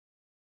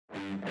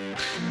Hello,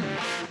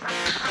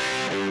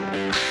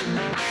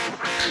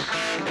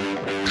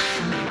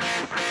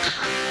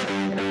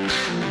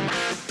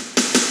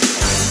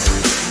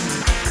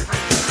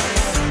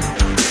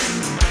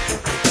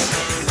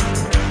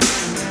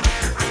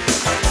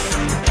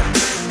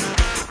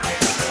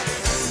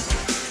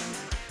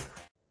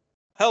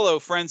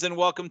 friends, and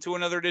welcome to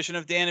another edition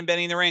of Dan and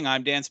Benny in the Ring.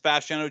 I'm Dan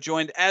Sebastiano,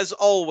 joined as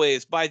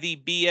always by the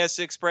BS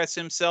Express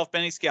himself,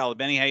 Benny Scala.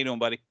 Benny, how you doing,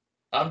 buddy?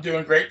 I'm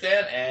doing great,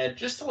 Dan. And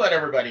just to let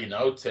everybody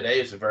know, today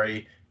is a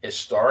very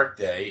historic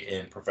day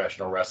in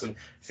professional wrestling.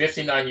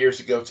 59 years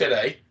ago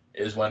today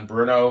is when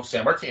Bruno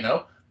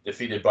Sammartino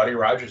defeated Buddy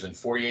Rogers in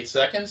 48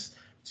 seconds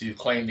to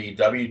claim the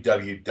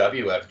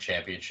WWF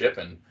Championship,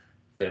 and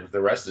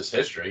the rest is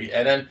history.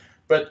 And then,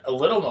 but a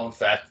little known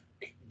fact,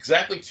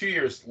 exactly 2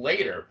 years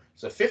later,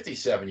 so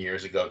 57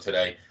 years ago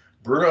today,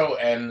 Bruno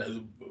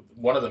and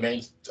one of the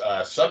main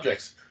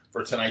subjects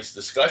for tonight's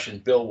discussion,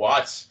 Bill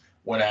Watts,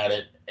 went at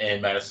it in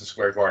Madison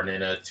Square Garden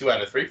in a 2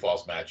 out of 3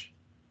 falls match.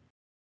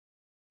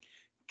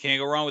 Can't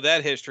go wrong with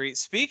that history.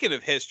 Speaking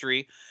of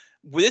history,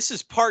 this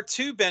is part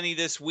 2, Benny,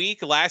 this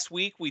week. Last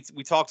week, we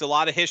talked a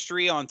lot of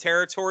history on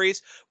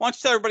territories. Why don't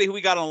you tell everybody who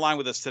we got on the line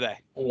with us today?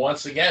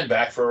 Once again,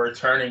 back for a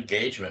return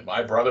engagement.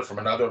 My brother from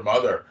another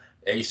mother,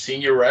 a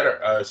senior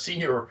writer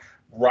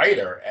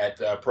at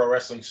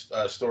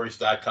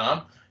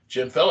ProWrestlingStories.com,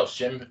 Jim Phillips.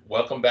 Jim,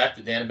 welcome back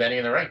to Dan and Benny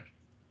in the Ring.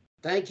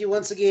 Thank you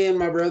once again,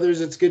 my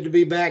brothers. It's good to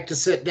be back to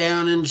sit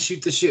down and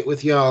shoot the shit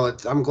with y'all.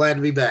 I'm glad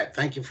to be back.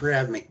 Thank you for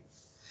having me.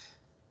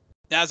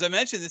 Now, as I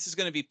mentioned, this is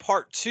going to be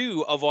part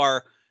 2 of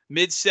our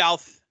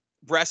Mid-South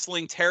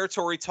Wrestling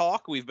Territory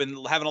Talk. We've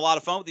been having a lot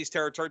of fun with these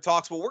territory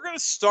talks, but we're going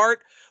to start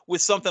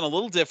with something a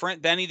little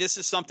different. Benny, this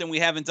is something we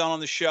haven't done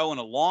on the show in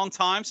a long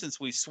time since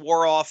we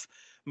swore off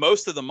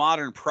most of the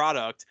modern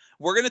product.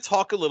 We're going to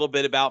talk a little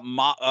bit about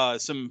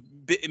some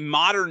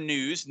modern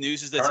news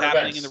that's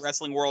happening in the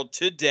wrestling world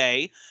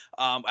today.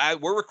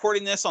 We're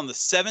recording this on the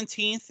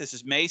 17th. This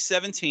is May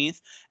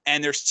 17th.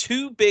 And there's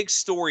 2 big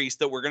stories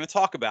that we're going to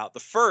talk about. The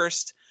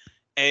first,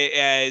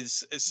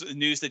 as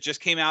news that just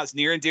came out, is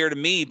near and dear to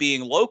me being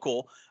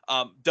local.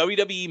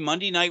 WWE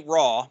Monday Night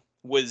Raw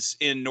was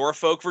in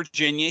Norfolk,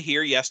 Virginia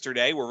here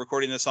yesterday. We're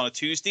recording this on a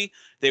Tuesday.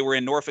 They were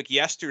in Norfolk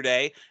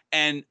yesterday.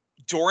 And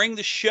during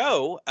the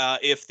show,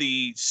 if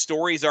the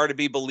stories are to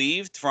be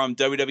believed from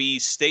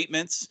WWE's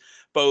statements,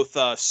 both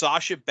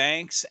Sasha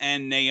Banks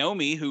and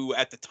Naomi, who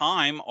at the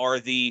time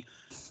are the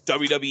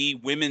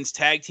WWE Women's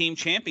Tag Team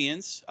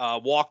Champions,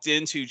 walked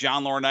into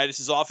John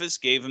Laurinaitis' office,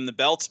 gave him the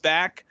belts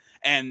back.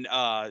 And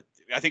I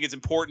think it's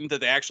important that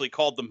they actually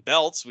called them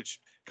belts,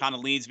 which kind of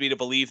leads me to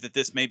believe that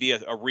this may be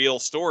a real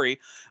story.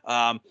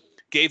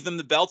 Gave them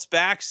the belts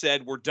back,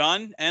 said, "We're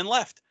done," and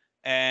left.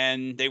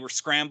 And they were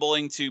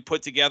scrambling to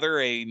put together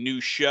a new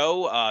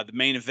show. The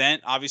main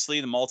event, obviously,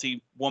 the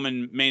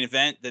multi-woman main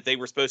event that they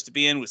were supposed to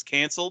be in was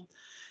canceled.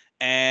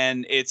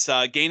 And it's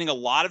gaining a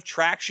lot of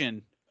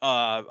traction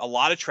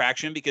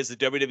because the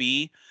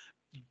WWE,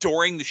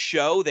 during the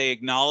show, they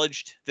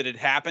acknowledged that it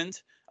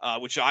happened,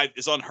 which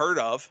is unheard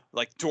of.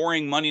 Like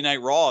during Monday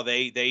Night Raw,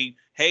 they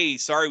hey,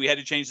 sorry, we had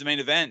to change the main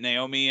event.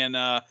 Naomi and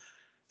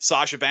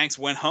Sasha Banks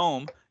went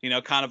home.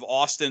 Kind of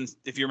Austin,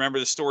 if you remember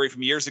the story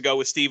from years ago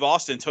with Steve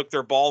Austin, took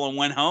their ball and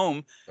went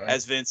home, right,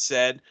 as Vince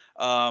said.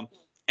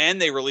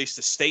 And they released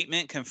a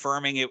statement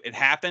confirming it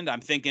happened. I'm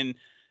thinking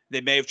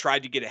they may have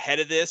tried to get ahead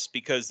of this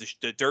because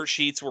the dirt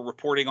sheets were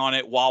reporting on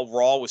it while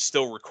Raw was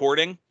still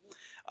recording.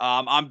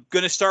 I'm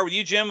going to start with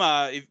you, Jim.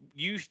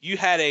 You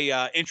had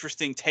a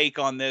interesting take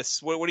on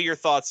this. What are your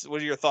thoughts?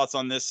 What are your thoughts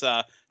on this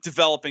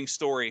developing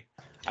story?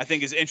 I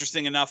think is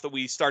interesting enough that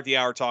we start the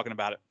hour talking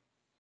about it.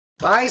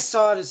 I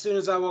saw it as soon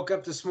as I woke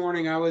up this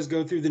morning. I always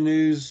go through the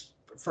news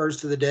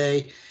first of the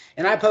day,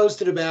 and I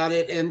posted about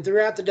it. And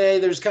throughout the day,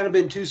 there's kind of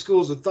been 2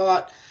 schools of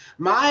thought.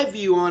 My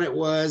view on it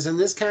was, and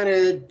this kind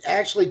of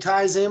actually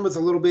ties in with a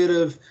little bit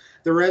of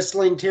the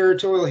wrestling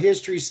territorial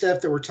history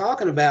stuff that we're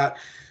talking about,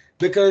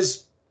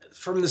 because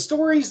from the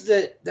stories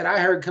that I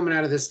heard coming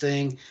out of this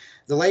thing,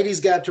 the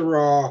ladies got to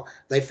Raw.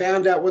 They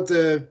found out what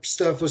the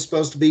stuff was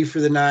supposed to be for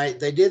the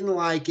night. They didn't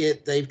like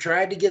it. They've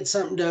tried to get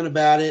something done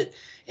about it,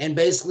 and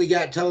basically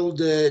got told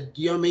to,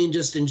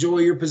 just enjoy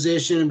your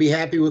position and be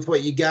happy with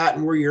what you got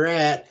and where you're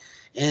at.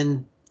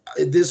 And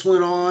this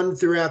went on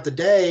throughout the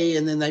day,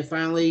 and then they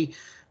finally,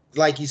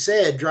 like you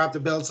said, dropped the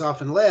belts off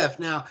and left.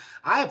 Now,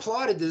 I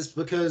applauded this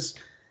because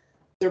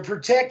they're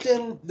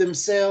protecting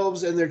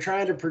themselves and they're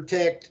trying to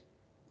protect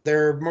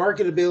their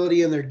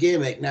marketability and their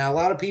gimmick. Now, a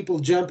lot of people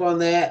jump on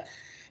that,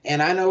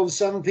 and I know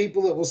some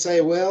people that will say,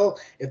 well,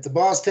 if the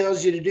boss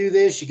tells you to do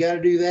this, you got to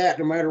do that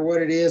no matter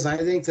what it is. I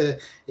think the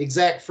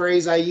exact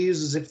phrase I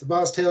use is, if the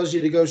boss tells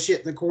you to go shit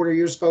in the corner,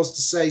 you're supposed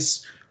to say,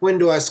 when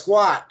do I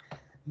squat?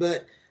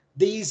 But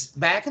these,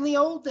 back in the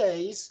old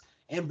days,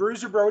 and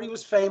Bruiser Brody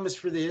was famous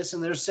for this,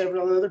 and there's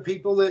several other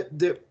people that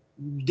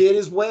did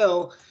as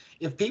well.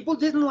 If people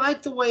didn't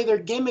like the way their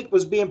gimmick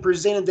was being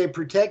presented, they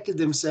protected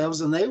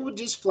themselves, and they would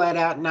just flat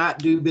out not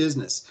do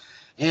business.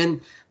 And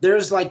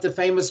there's like the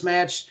famous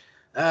match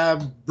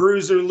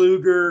Bruiser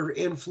Luger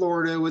in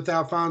Florida with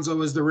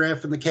Alfonso as the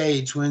ref in the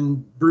cage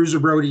when Bruiser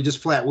Brody just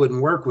flat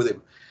wouldn't work with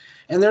him.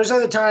 And there's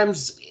other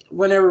times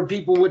whenever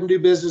people wouldn't do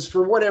business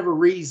for whatever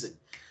reason.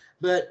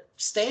 But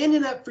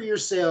standing up for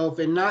yourself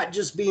and not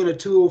just being a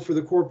tool for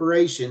the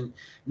corporation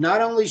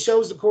not only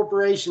shows the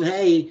corporation,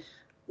 hey,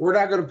 we're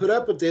not going to put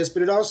up with this,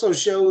 but it also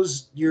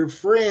shows your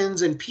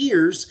friends and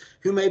peers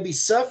who may be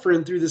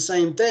suffering through the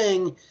same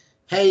thing,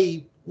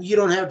 hey, you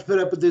don't have to put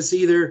up with this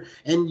either.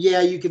 And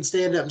yeah, you can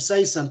stand up and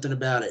say something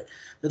about it.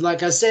 But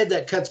like I said,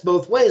 that cuts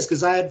both ways,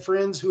 because I had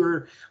friends who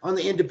are on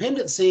the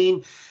independent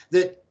scene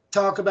that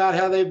talk about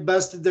how they've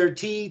busted their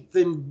teeth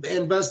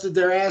and busted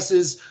their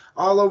asses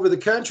all over the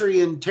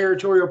country in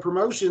territorial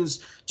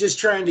promotions just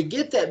trying to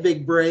get that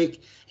big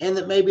break, and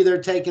that maybe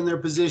they're taking their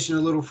position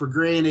a little for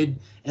granted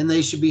and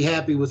they should be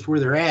happy with where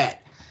they're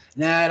at.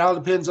 Now, it all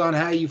depends on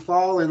how you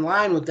fall in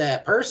line with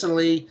that.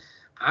 Personally,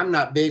 I'm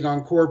not big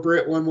on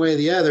corporate one way or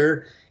the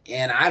other,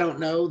 and I don't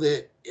know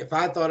that if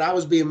I thought I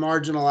was being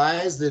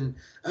marginalized and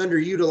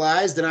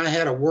underutilized and I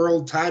had a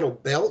world title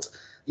belt,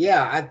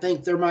 yeah, I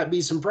think there might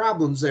be some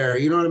problems there.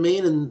 You know what I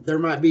mean? And there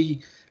might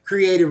be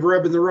creative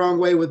rubbing the wrong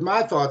way with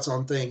my thoughts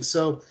on things.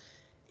 So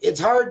it's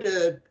hard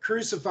to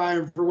crucify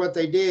them for what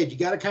they did. You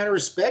got to kind of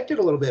respect it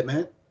a little bit,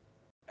 man.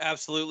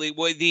 Absolutely.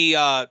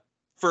 Well,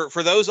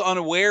 for those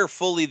unaware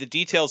fully the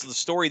details of the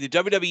story, the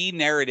WWE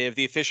narrative,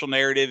 the official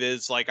narrative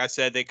is, like I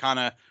said, they kind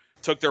of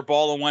took their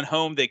ball and went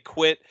home. They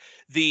quit.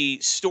 The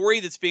story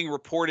that's being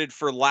reported,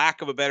 for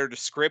lack of a better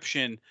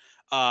description,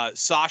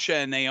 Sasha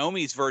and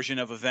Naomi's version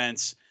of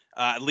events,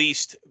 at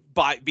least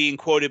by being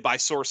quoted by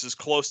sources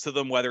close to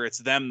them, whether it's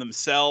them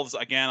themselves.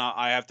 Again,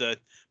 I have to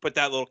put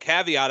that little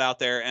caveat out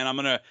there, and I'm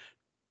going to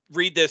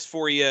read this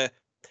for you.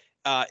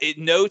 It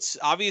notes,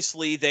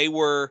 obviously, they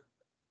were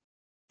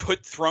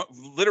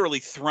literally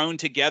thrown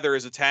together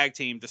as a tag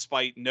team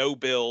despite no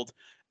build,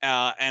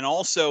 and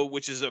also,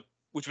 which was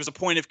a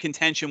point of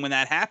contention when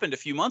that happened a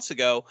few months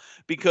ago,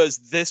 because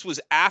this was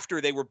after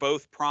they were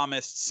both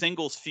promised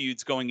singles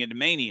feuds going into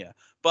Mania.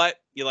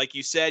 But like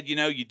you said,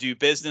 you do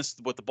business,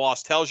 what the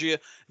boss tells you.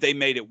 They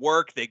made it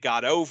work. They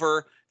got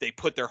over. They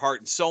put their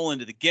heart and soul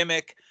into the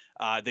gimmick.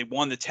 They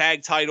won the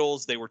tag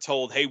titles. They were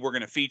told, hey, we're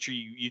going to feature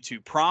you two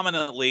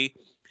prominently.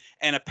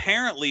 And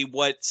apparently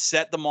what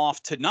set them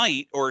off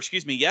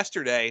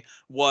yesterday,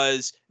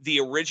 was the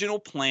original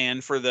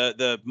plan for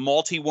the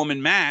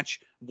multi-woman match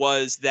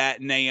was that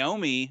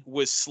Naomi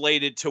was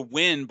slated to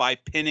win by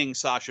pinning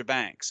Sasha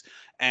Banks.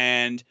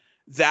 And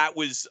that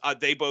was,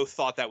 they both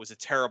thought that was a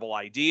terrible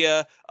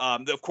idea.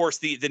 Of course,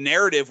 the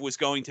narrative was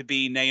going to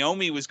be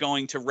Naomi was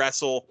going to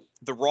wrestle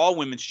the Raw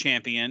Women's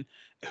Champion,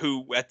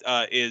 who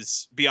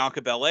is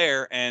Bianca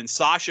Belair, and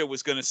Sasha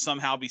was going to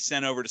somehow be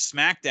sent over to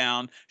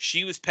SmackDown.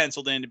 She was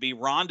penciled in to be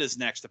Ronda's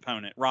next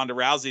opponent, Ronda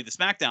Rousey, the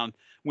SmackDown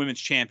Women's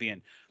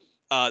Champion.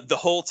 The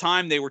whole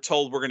time they were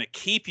told, we're going to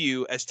keep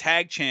you as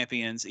tag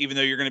champions, even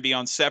though you're going to be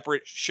on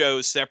separate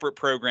shows, separate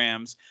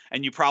programs,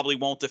 and you probably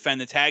won't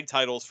defend the tag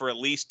titles for at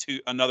least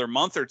another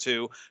month or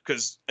two,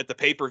 because at the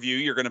pay-per-view,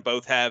 you're going to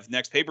both have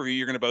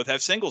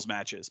singles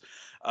matches.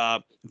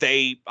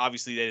 They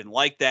didn't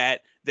like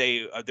that.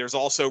 There's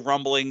also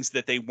rumblings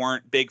that they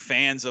weren't big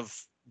fans of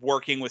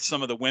working with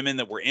some of the women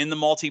that were in the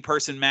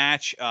multi-person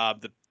match,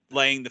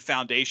 laying the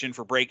foundation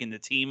for breaking the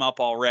team up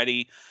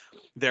already.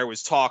 There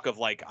was talk of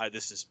like,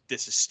 this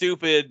is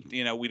stupid.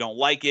 We don't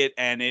like it.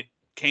 And it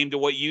came to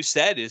what you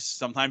said, is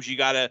sometimes you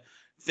got to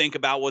think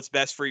about what's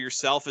best for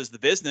yourself as the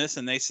business.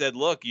 And they said,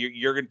 look,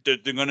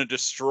 they're going to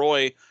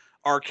destroy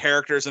our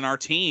characters and our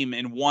team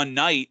in one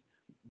night.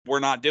 We're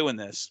not doing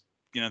this,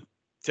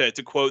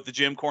 to quote the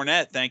Jim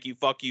Cornette, thank you,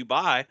 fuck you,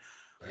 bye.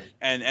 Right.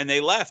 And they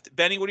left.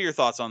 Benny, what are your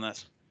thoughts on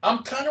this?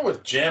 I'm kind of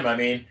with Jim. I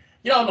mean,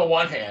 on the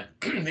one hand,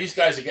 these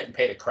guys are getting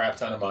paid a crap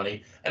ton of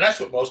money, and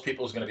that's what most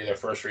people is going to be their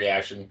first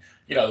reaction.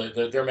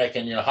 They're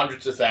making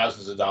hundreds of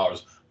thousands of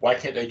dollars. Why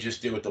can't they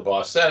just do what the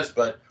boss says?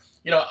 But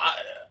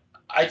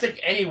I think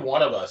any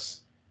one of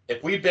us,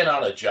 if we've been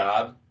on a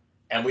job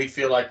and we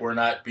feel like we're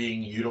not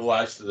being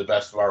utilized to the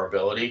best of our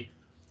ability,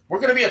 we're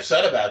going to be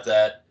upset about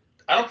that.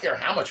 I don't care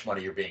how much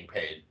money you're being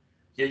paid.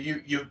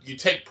 You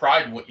take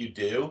pride in what you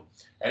do,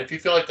 and if you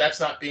feel like that's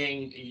not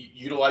being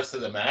utilized to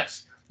the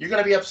max, you're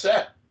going to be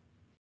upset.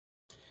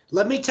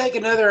 Let me take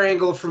another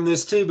angle from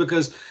this too,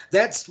 because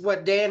that's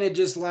what Dan had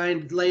just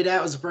laid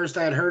out was the first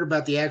I had heard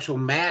about the actual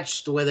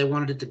match, the way they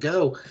wanted it to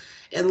go.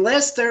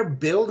 Unless they're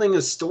building a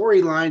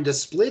storyline to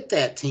split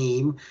that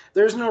team,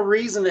 there's no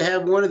reason to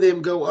have one of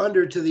them go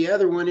under to the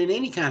other one in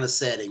any kind of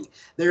setting.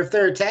 If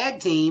they're a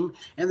tag team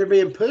and they're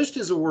being pushed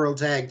as a world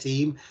tag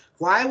team,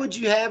 why would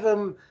you have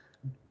them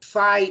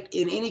fight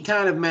in any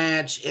kind of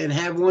match and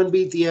have one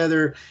beat the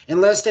other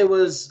unless there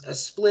was a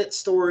split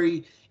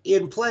story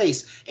in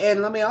place?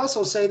 And let me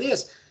also say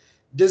this.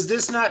 Does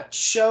this not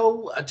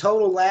show a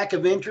total lack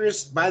of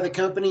interest by the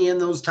company in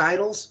those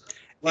titles?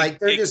 Like,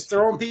 they're just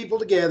throwing people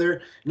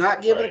together,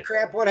 not giving a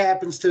crap what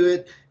happens to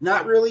it,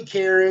 not really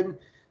caring.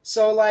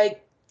 So,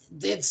 like,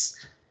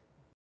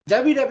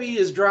 WWE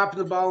is dropping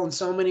the ball in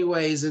so many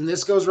ways, and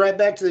this goes right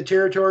back to the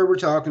territory we're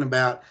talking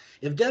about.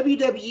 If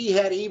WWE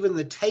had even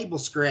the table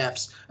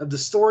scraps of the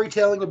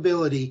storytelling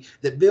ability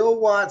that Bill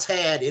Watts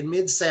had in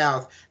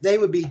Mid-South, they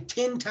would be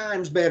 10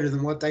 times better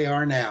than what they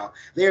are now.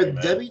 They're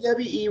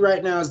WWE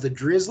right now is the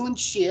drizzling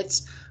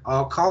shits.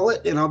 I'll call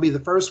it, and I'll be the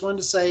first one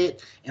to say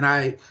it. And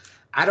I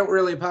don't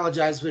really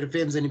apologize if it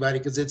offends anybody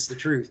because it's the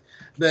truth.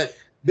 But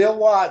Bill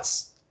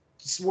Watts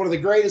is one of the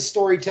greatest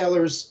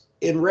storytellers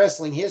in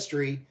wrestling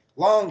history,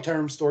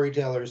 long-term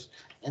storytellers.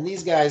 And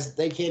these guys,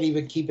 they can't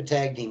even keep a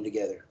tag team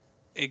together.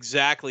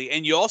 Exactly.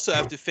 And you also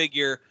have to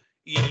figure,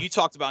 you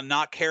talked about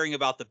not caring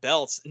about the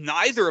belts.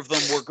 Neither of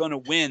them were going to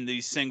win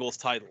these singles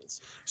titles.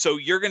 So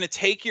you're going to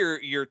take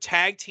your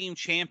tag team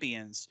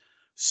champions,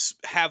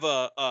 have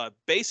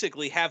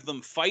basically have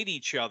them fight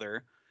each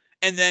other,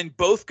 and then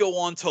both go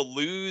on to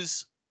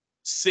lose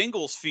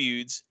singles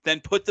feuds, then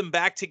put them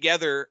back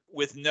together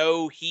with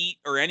no heat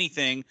or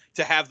anything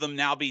to have them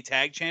now be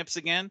tag champs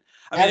again.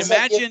 I mean,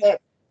 imagine.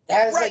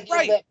 How does that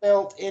give that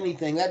belt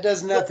anything? That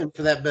does nothing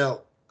for that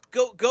belt.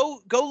 Go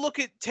look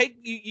at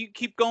you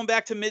keep going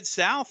back to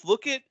Mid-South.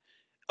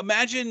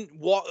 Imagine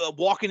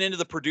walking into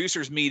the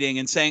producers meeting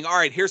and saying, all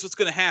right, here's what's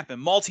going to happen.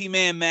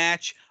 Multi-man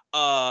match.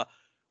 We're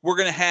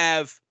going to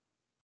have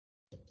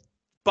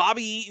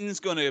Bobby Eaton's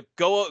going to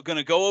go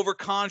over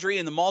Condrey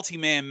in the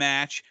multi-man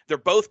match. They're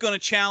both going to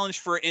challenge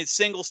for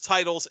singles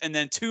titles. And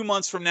then 2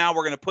 months from now,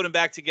 we're going to put them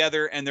back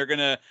together and they're going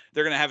to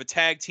have a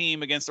tag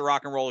team against the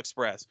Rock and Roll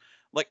Express.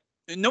 Like,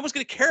 no one's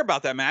going to care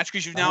about that match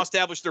because you've now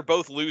established they're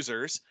both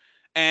losers.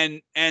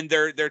 And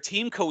their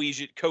team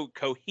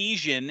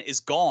cohesion is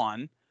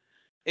gone.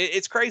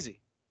 It's crazy.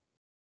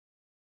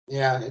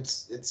 Yeah,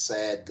 it's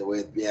sad the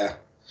way. Yeah,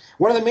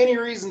 one of the many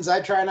reasons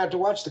I try not to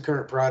watch the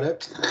current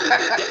product.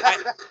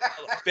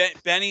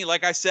 Benny,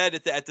 like I said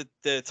at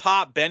the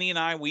top, Benny and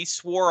I, we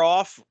swore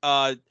off.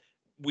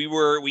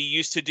 We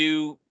used to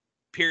do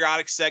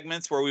periodic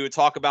segments where we would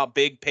talk about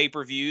big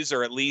pay-per-views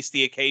or at least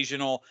the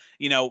occasional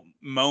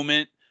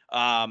moment.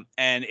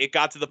 And it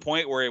got to the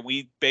point where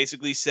we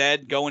basically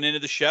said going into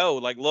the show,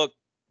 like, look,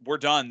 we're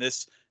done.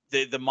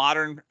 The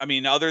modern, I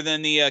mean, other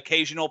than the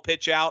occasional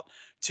pitch out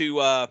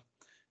to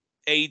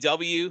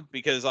AEW,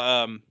 because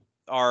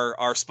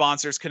our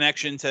sponsor's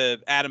connection to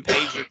Adam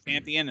Page, the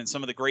champion, and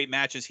some of the great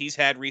matches he's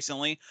had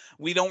recently,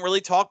 we don't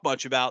really talk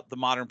much about the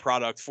modern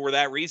product for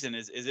that reason,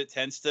 is it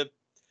tends to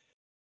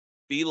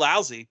be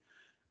lousy.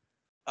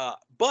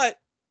 But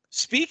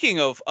speaking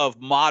of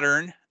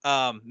modern,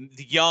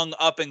 the young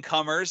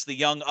up-and-comers, the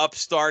young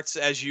upstarts,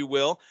 as you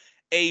will,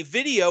 a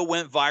video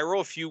went viral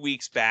a few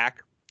weeks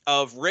back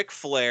of Ric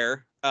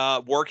Flair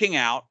working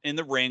out in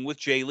the ring with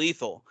Jay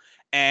Lethal.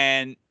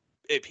 And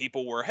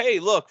people were, hey,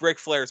 look, Ric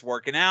Flair's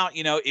working out.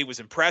 It was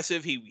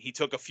impressive. He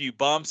took a few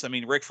bumps. I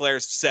mean, Ric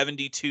Flair's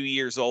 72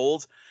 years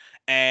old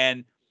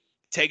and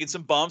taking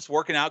some bumps,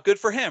 working out. Good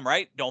for him,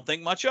 right? Don't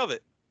think much of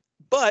it.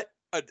 But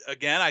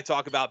again, I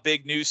talk about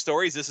big news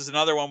stories. This is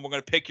another one we're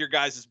going to pick your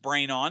guys'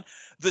 brain on.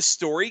 The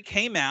story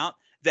came out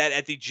that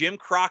at the Jim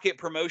Crockett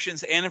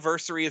Promotions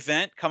anniversary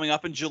event coming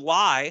up in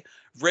July,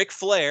 Ric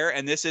Flair,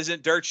 and this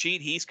isn't dirt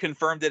sheet, he's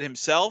confirmed it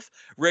himself,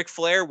 Ric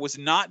Flair was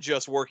not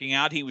just working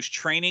out, he was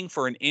training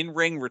for an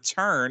in-ring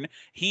return.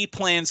 He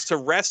plans to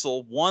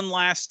wrestle one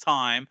last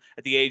time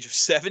at the age of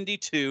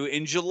 72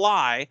 in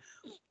July.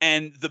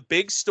 And the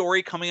big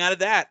story coming out of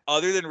that,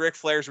 other than Ric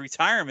Flair's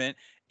retirement,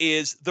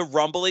 is the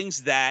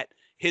rumblings that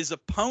his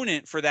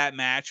opponent for that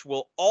match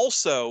will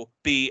also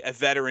be a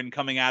veteran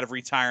coming out of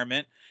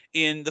retirement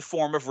in the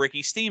form of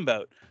Ricky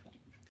Steamboat.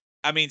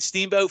 I mean,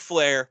 Steamboat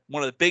Flair,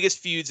 one of the biggest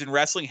feuds in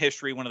wrestling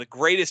history, one of the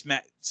greatest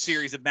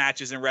series of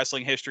matches in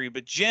wrestling history.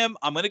 But Jim,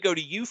 I'm going to go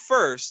to you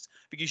first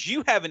because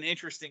you have an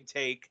interesting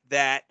take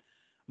that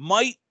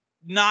might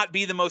not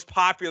be the most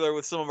popular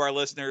with some of our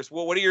listeners.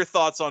 Well, what are your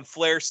thoughts on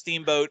Flair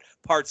Steamboat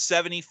Part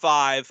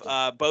 75,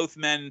 both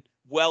men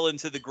well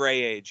into the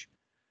gray age?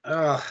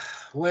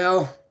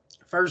 Well,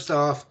 first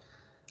off,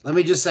 let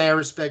me just say I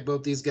respect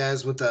both these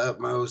guys with the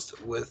utmost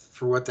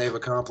for what they've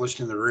accomplished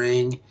in the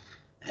ring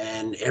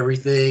and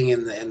everything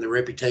and the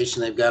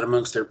reputation they've got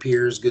amongst their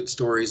peers, good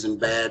stories and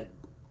bad,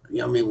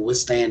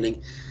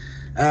 withstanding.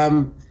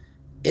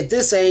 At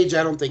this age,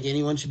 I don't think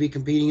anyone should be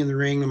competing in the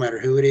ring, no matter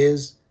who it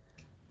is.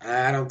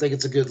 I don't think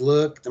it's a good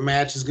look. The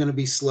match is going to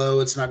be slow.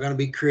 It's not going to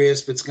be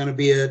crisp. It's going to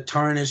be a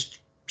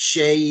tarnished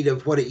shade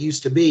of what it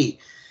used to be.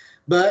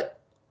 But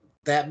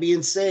that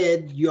being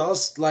said, you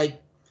also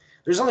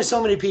there's only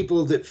so many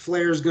people that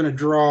Flair's going to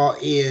draw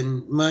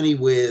in money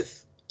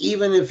with,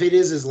 even if it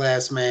is his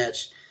last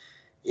match.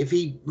 If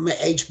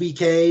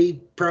HBK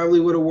probably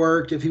would have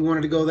worked if he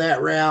wanted to go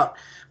that route.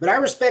 But I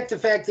respect the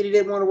fact that he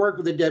didn't want to work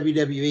with the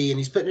WWE, and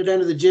he's putting it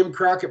under the Jim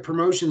Crockett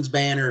Promotions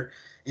banner.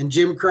 And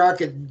Jim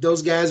Crockett,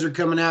 those guys are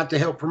coming out to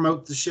help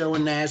promote the show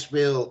in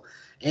Nashville.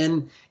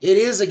 And it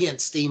is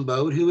against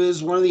Steamboat, who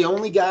is one of the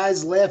only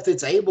guys left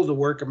that's able to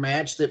work a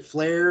match that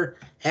Flair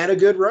had a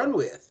good run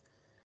with.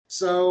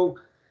 So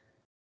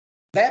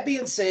that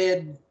being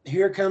said,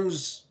 here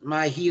comes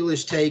my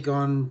heelish take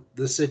on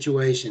the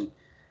situation.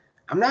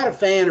 I'm not a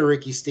fan of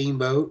Ricky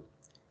Steamboat,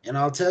 and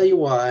I'll tell you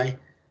why.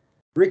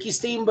 Ricky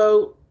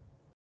Steamboat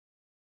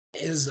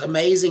is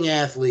amazing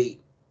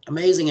athlete,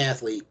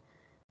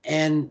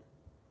 and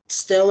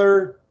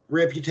stellar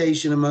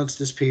reputation amongst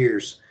his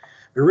peers.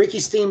 But Ricky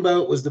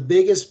Steamboat was the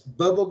biggest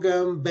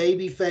bubblegum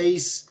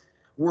babyface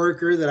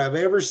worker that I've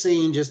ever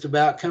seen just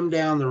about come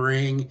down the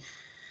ring.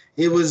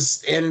 It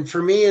was, and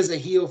for me as a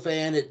heel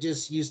fan, it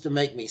just used to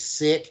make me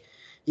sick.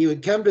 He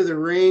would come to the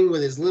ring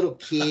with his little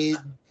kid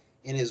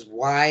and his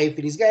wife,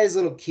 and he's got his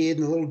little kid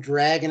in a little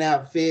dragon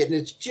outfit, and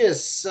it's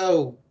just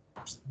so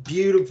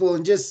beautiful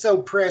and just so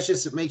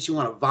precious it makes you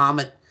want to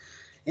vomit.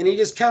 And he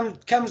just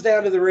comes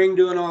down to the ring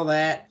doing all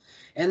that,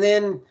 and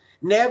then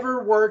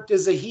never worked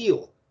as a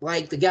heel.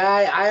 Like the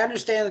guy, I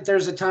understand that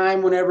there's a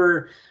time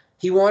whenever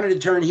he wanted to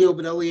turn heel,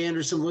 but Ole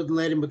Anderson wouldn't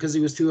let him because he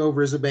was too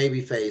over as a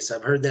babyface.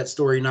 I've heard that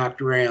story knocked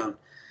around,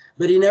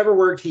 but he never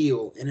worked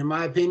heel. And in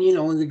my opinion,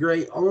 only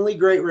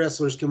great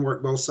wrestlers can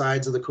work both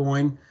sides of the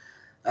coin.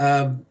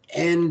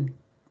 And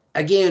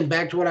again,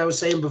 back to what I was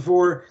saying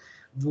before,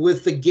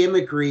 with the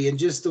gimmickry and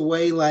just the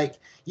way, like,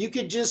 you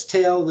could just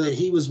tell that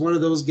he was one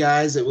of those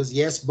guys that was,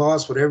 yes,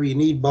 boss, whatever you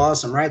need,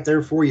 boss, I'm right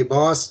there for you,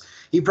 boss.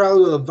 He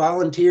probably would have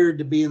volunteered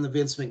to be in the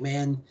Vince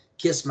McMahon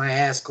Kiss My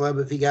Ass Club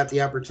if he got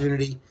the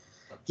opportunity.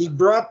 He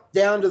brought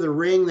down to the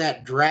ring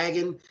that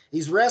dragon.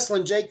 He's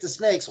wrestling Jake the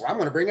Snake, so I'm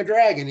going to bring a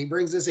dragon. He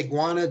brings this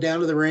iguana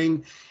down to the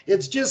ring.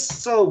 It's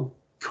just so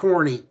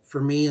corny for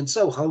me and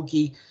so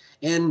hokey.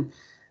 And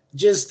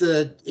just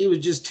he was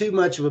just too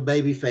much of a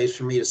baby face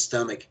for me to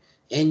stomach.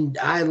 And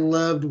I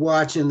loved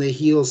watching the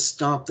heels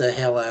stomp the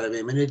hell out of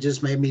him, and it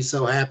just made me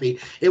so happy.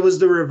 It was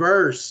the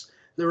reverse.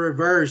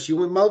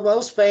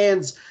 Most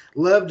fans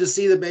love to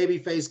see the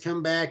babyface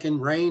come back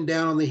and rain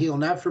down on the heel.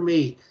 Not for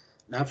me,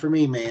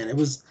 man.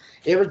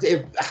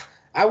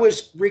 I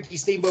wish Ricky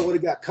Steamboat would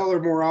have got color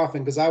more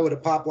often, because I would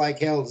have popped like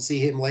hell to see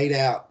him laid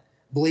out,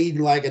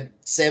 bleeding like a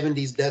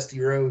 70s Dusty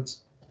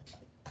Rhodes.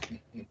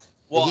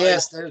 Well,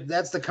 yes,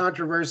 that's the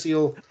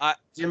controversial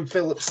Jim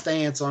Phillips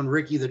stance on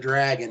Ricky the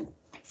Dragon.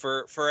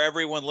 For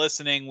everyone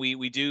listening,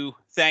 we do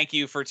thank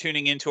you for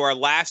tuning into our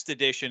last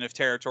edition of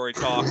Territory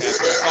Talk. After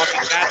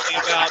talking badly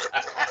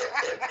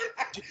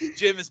about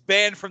Jim is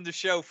banned from the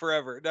show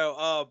forever.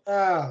 No,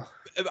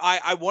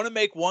 I want to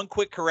make one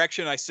quick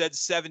correction. I said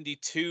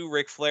 72.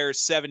 Ric Flair is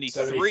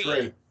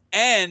 73.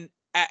 And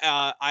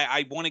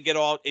I want to get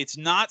all. It's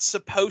not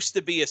supposed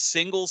to be a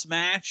singles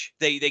match.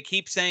 They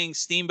keep saying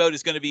Steamboat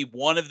is going to be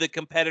one of the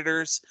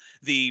competitors.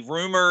 The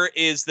rumor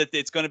is that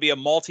it's going to be a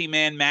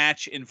multi-man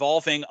match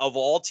involving of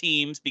all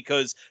teams,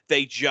 because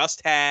they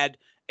just had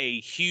a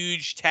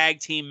huge tag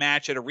team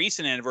match at a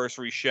recent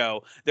anniversary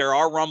show. There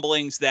are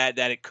rumblings that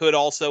it could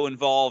also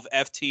involve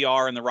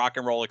FTR and the Rock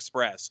and Roll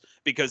Express,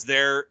 because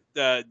they're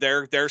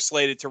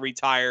slated to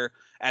retire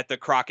at the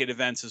Crockett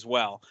events as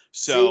well.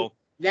 So.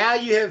 Now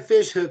you have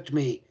fish hooked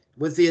me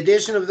with the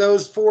addition of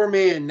those four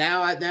men.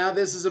 Now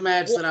this is a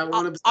match that I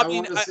want to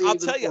see. I'll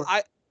tell you,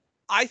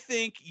 I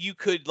think you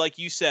could, like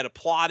you said, a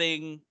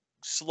plotting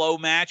slow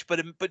match, but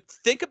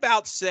think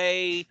about,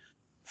 say,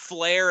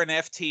 Flair and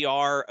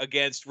FTR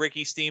against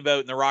Ricky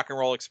Steamboat and the Rock and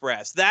Roll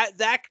Express.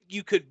 That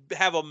you could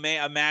have a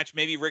match.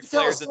 Maybe Ric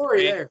Flair's in the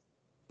ring. There.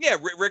 Yeah,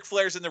 Ric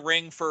Flair's in the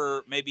ring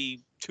for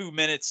maybe 2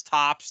 minutes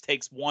tops,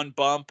 takes one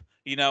bump.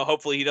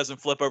 Hopefully he doesn't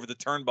flip over the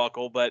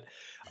turnbuckle, but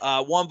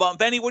one bump.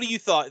 Benny, what do you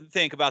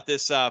think about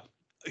this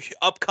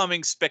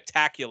upcoming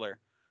spectacular?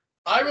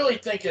 I really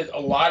think a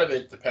lot of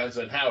it depends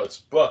on how it's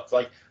booked.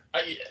 Like,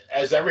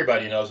 as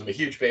everybody knows, I'm a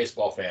huge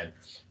baseball fan.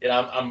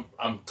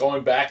 I'm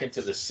going back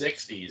into the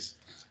 60s,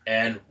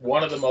 and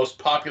one of the most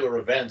popular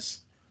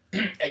events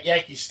at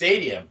Yankee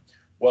Stadium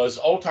was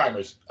Old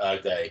Timers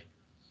Day.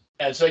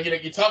 And so,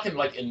 you're talking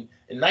like in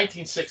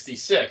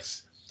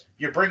 1966,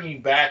 you're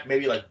bringing back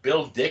maybe like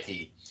Bill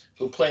Dickey,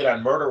 who played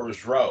on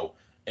Murderers Row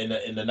in the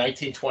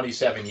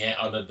 1927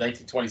 on the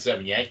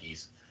 1927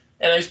 Yankees,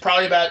 and he's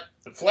probably about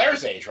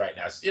Flair's age right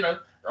now,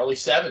 early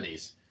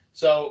 70s.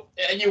 So,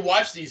 and you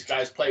watch these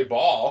guys play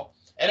ball,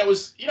 and it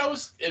was you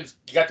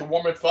got the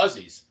warm and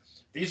fuzzies.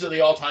 These are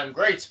the all-time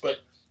greats, but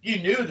you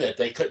knew that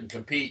they couldn't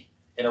compete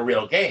in a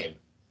real game.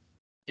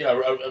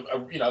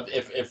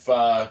 If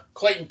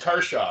Clayton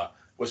Kershaw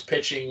was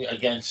pitching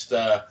against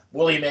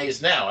Willie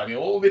Mays now, I mean,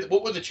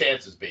 what would the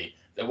chances be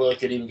that Willie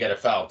could even get a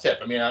foul tip?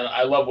 I mean,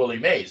 I love Willie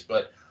Mays,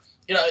 but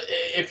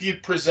if you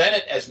present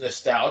it as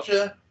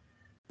nostalgia,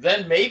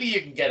 then maybe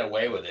you can get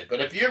away with it. But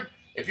if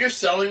you're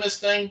selling this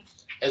thing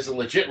as a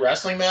legit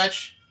wrestling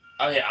match,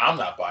 I mean, I'm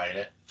not buying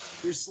it.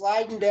 You're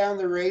sliding down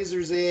the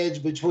razor's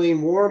edge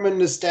between warm and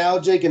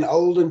nostalgic and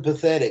old and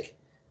pathetic.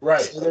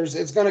 Right. So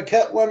it's going to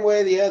cut one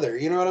way or the other.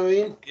 You know what I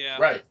mean? Yeah.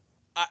 Right.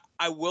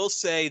 I will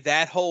say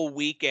that whole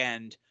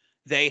weekend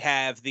they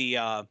have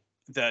the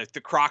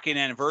Crockett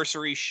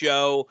anniversary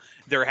show.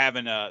 They're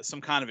having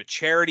some kind of a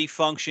charity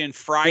function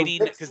Friday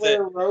night.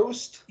 The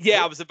roast.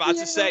 Yeah, I was about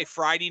to say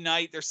Friday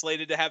night they're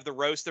slated to have the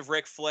roast of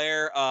Ric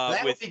Flair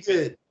that would be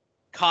good.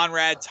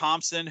 Conrad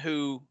Thompson,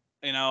 who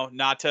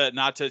not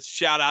to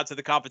shout out to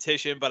the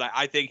competition, but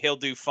I think he'll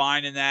do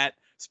fine in that.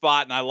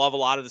 spot, and I love a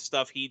lot of the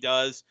stuff he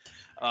does.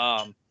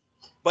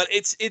 But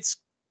it's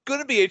going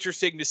to be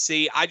interesting to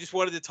see. I just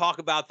wanted to talk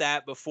about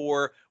that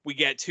before we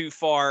get too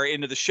far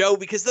into the show,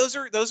 because those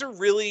are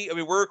really, I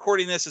mean, we're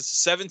recording this,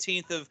 it's the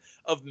 17th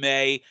of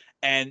May,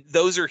 and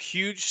those are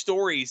huge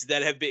stories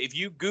that have been, if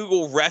you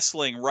Google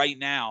wrestling right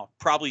now,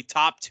 probably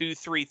top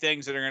 2-3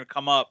 things that are going to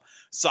come up: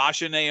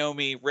 Sasha,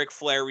 Naomi, Ric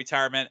Flair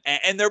retirement.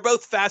 And they're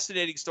both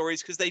fascinating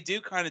stories because they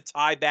do kind of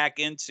tie back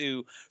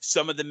into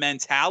some of the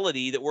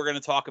mentality that we're going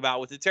to talk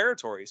about with the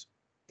territories.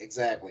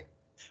 Exactly.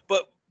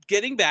 But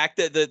getting back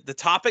to the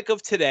topic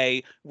of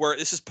today, where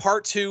this is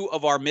part 2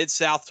 of our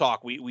Mid-South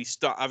talk. We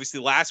start, obviously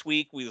last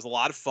week, it was a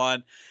lot of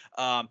fun.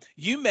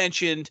 You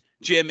mentioned,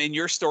 Jim, in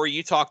your story,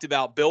 you talked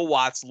about Bill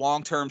Watts'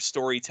 long-term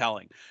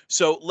storytelling.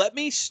 So let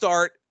me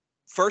start.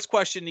 First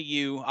question to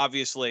you,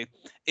 obviously,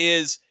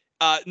 is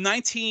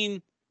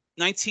 1970s,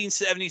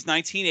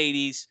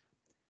 1980s.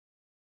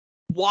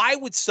 Why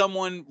would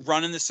someone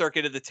run in the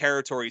circuit of the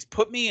territories?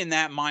 Put me in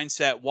that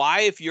mindset.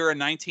 Why, if you're a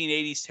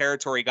 1980s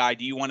territory guy,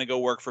 do you want to go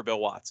work for Bill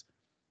Watts?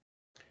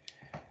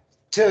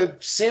 To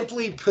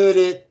simply put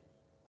it,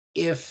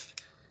 if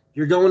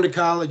you're going to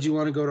college, you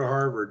want to go to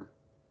Harvard,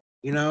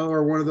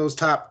 or one of those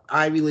top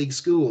Ivy League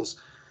schools.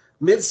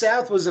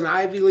 Mid-South was an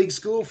Ivy League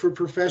school for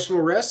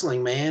professional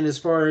wrestling, man, as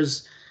far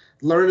as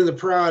learning the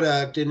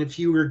product. And if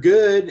you were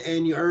good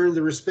and you earned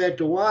the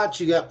respect of Watts,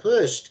 you got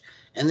pushed.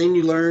 And then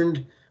you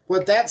learned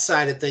what that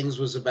side of things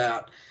was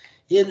about.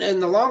 And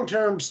the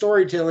long-term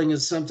storytelling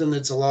is something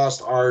that's a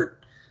lost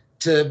art,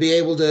 to be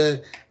able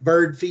to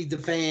bird feed the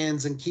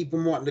fans and keep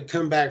them wanting to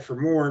come back for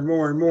more and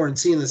more and more, and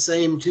seeing the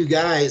same two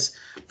guys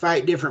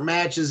fight different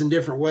matches in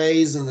different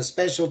ways, and the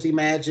specialty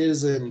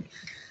matches.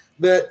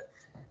 But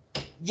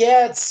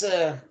yeah, it's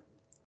the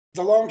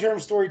long-term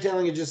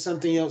storytelling is just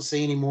something you don't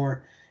see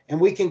anymore. And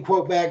we can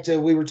quote back to,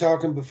 we were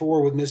talking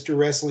before with Mr.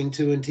 Wrestling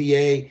 2 and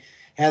TA,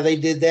 how they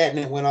did that, and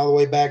it went all the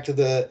way back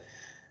to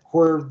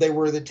where they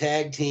were the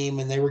tag team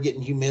and they were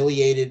getting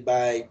humiliated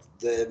by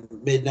the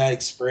Midnight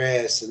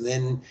Express. And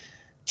then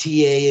TA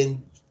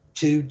and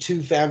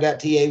two found out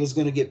TA was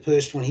going to get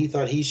pushed when he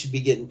thought he should be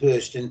getting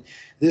pushed. And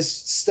this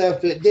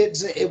stuff,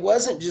 it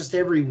wasn't just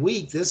every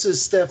week. This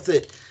is stuff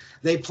that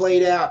they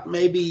played out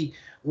maybe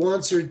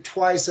once or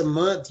twice a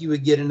month. You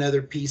would get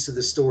another piece of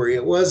the story.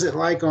 It wasn't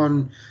like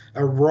on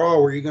a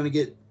Raw where you're going to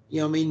get,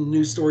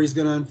 new story's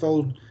going to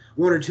unfold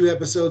 1 or 2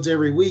 episodes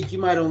every week. You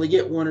might only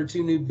get 1 or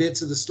 2 new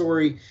bits of the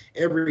story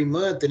every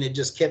month, and it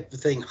just kept the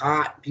thing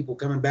hot, people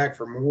coming back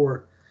for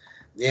more.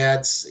 Yeah,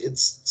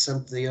 it's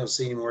something you don't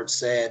see anymore. It's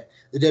sad.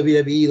 The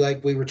WWE,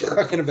 like we were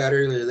talking about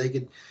earlier, they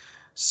could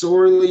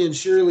sorely and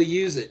surely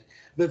use it.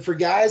 But for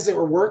guys that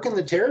were working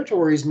the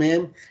territories,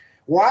 man,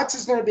 Watts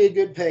is going to be a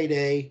good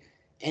payday,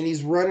 and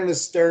he's running a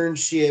stern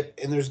ship,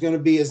 and there's going to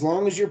be, as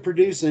long as you're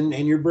producing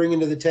and you're bringing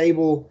to the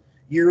table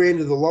your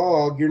end of the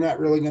log, you're not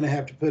really going to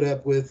have to put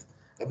up with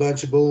a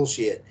bunch of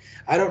bullshit.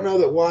 I don't know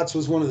that Watts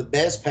was one of the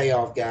best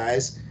payoff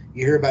guys.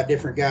 You hear about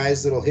different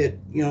guys that'll hit,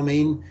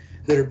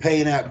 that are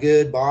paying out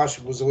good. Bosch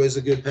was always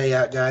a good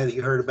payout guy that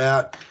you heard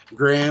about.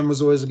 Graham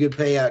was always a good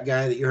payout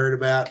guy that you heard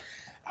about.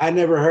 I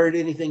never heard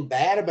anything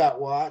bad about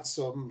Watts,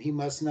 so he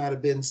must not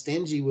have been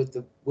stingy with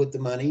the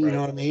money, you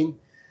know what I mean?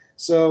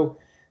 So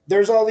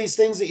there's all these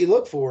things that you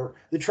look for.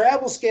 The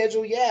travel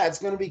schedule, yeah, it's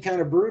going to be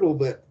kind of brutal,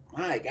 but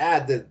my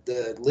God,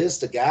 the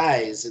list of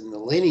guys and the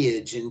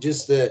lineage, and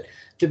just to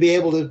be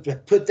able to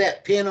put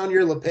that pin on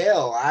your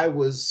lapel, I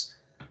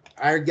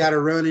got to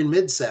run in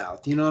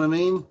Mid-South, you know what I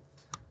mean?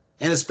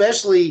 And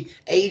especially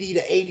 80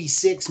 to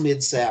 86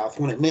 Mid-South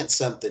when it meant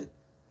something,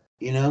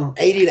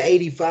 80 to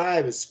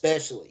 85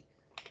 especially.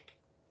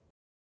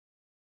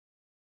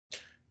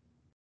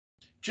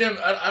 Jim,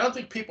 I don't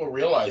think people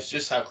realize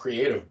just how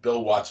creative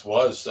Bill Watts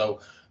was. So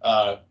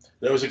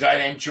there was a guy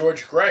named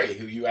George Gray,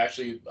 who you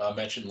actually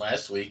mentioned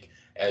last week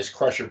as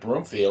Crusher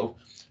Broomfield,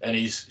 and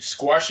he's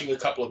squashing a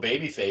couple of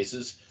baby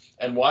faces,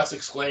 and Watts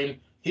exclaimed,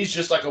 he's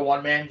just like a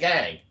one-man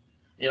gang.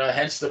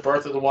 Hence the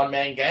birth of the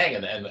one-man gang,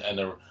 and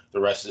the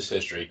rest is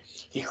history.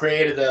 He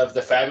created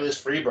the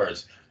Fabulous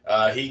Freebirds.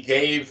 He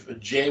gave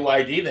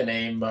JYD the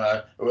name,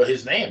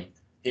 his name.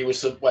 He was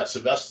Sylvester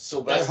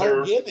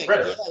Ritter.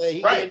 Yeah,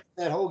 right.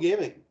 That whole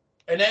gimmick.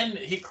 And then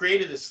he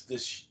created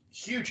this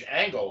huge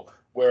angle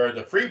where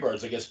the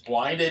Freebirds, I guess,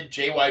 blinded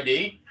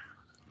JYD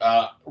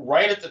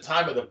right at the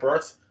time of the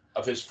birth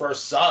of his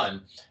first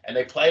son, and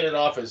they played it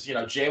off as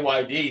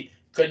JYD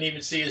couldn't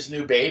even see his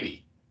new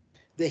baby.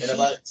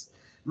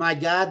 My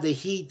God, the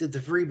heat that the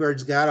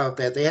Freebirds got off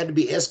that. They had to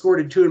be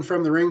escorted to and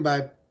from the ring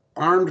by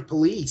armed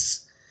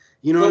police.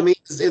 You know what I mean?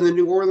 In the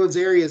New Orleans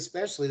area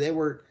especially, they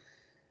were...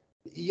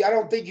 I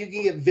don't think you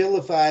can get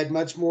vilified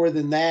much more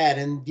than that.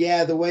 And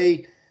yeah, the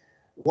way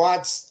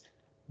Watts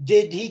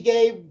did, he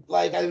gave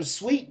like a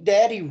Sweet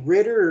Daddy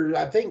Ritter,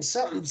 I think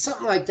something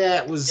like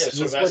that was. Yeah,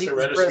 Sylvester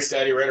Ritter, Sweet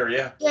Daddy Ritter,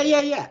 yeah.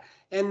 Yeah.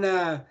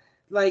 And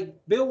like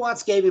Bill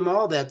Watts gave him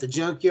all that, the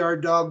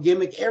junkyard dog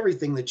gimmick,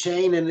 everything, the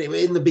chain. And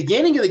in the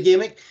beginning of the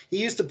gimmick, he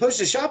used to push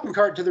a shopping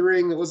cart to the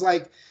ring that was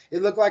like,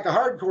 it looked like a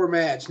hardcore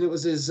match. And it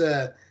was his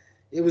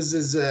it was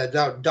his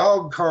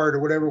dog card or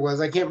whatever it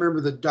was. I can't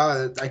remember the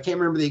dog. I can't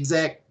remember the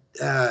exact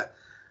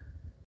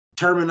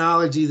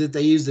terminology that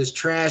they used, as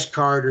trash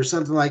card or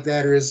something like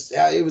that, or his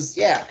it was,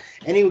 yeah.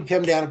 And he would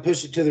come down and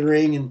push it to the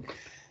ring,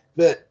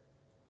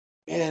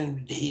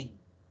 and he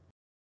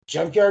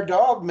Junkyard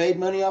Dog made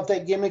money off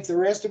that gimmick the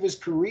rest of his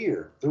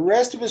career.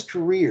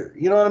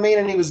 You know what I mean?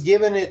 And he was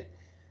given it.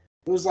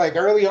 It was like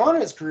early on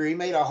in his career, he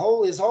made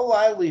his whole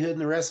livelihood in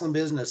the wrestling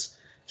business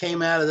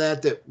came out of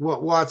that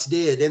what Watts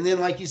did. And then,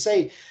 like you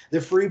say, the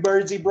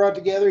Freebirds he brought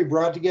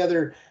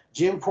together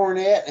Jim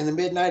Cornette and the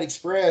Midnight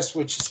Express,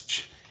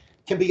 which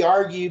can be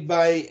argued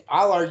by,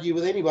 I'll argue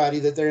with anybody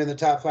that they're in the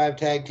top 5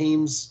 tag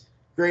teams,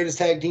 greatest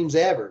tag teams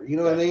ever. You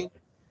know what I mean?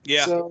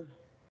 Yeah. So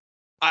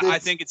I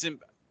think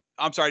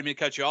I'm sorry, I didn't mean to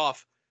cut you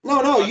off.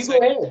 No, you go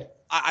ahead.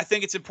 I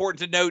think it's important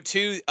to note,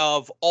 too,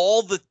 of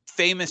all the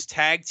famous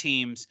tag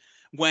teams,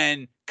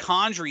 when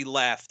Condrey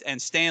left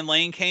and Stan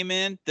Lane came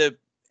in, the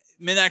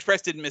Midnight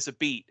Express didn't miss a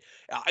beat.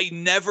 You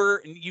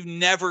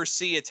never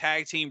see a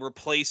tag team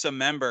replace a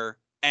member,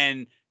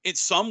 and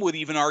some would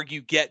even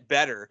argue get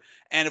better.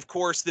 And of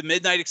course, the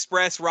Midnight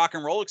Express, Rock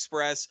and Roll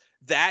Express,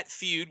 that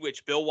feud,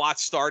 which Bill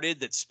Watts started,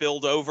 that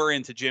spilled over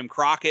into Jim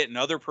Crockett and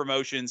other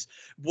promotions,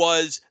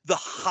 was the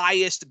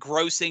highest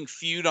grossing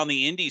feud on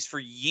the indies for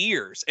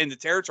years, and the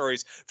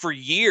territories for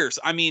years.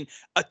 I mean,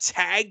 a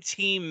tag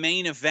team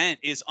main event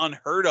is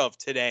unheard of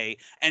today.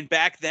 And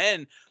back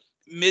then,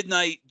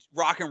 Midnight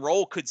Rock and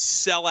Roll could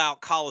sell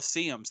out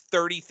coliseums,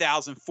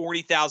 30,000,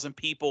 40,000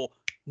 people,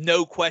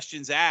 no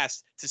questions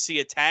asked, to see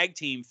a tag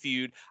team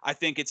feud. I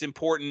think it's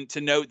important to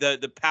note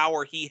the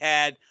power he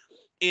had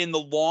in the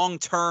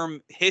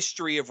long-term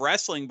history of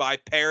wrestling by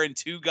pairing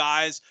two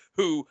guys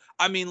who,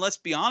 I mean, let's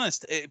be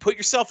honest, put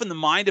yourself in the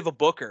mind of a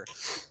booker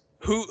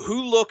who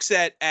looks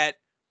at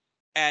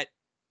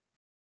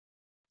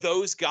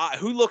those guys,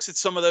 who looks at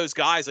some of those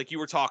guys like you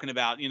were talking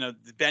about. You know,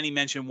 Benny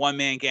mentioned One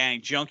Man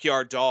Gang,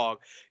 Junkyard Dog,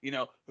 you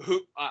know,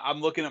 who I'm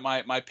looking at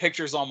my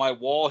pictures on my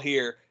wall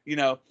here, you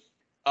know,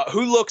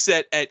 who looks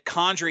at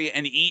Condrey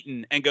and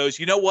Eaton and goes,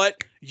 you know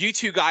what, you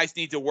two guys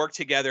need to work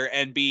together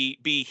and be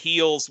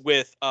heels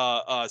with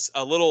a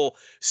little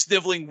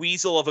sniveling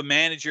weasel of a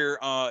manager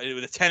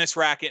with a tennis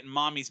racket and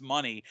mommy's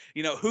money.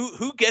 You know,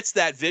 who gets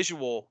that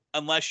visual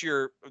unless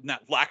you're,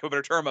 not lack of a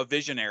better term, a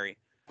visionary?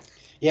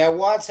 Yeah,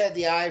 Watts had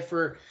the eye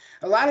for,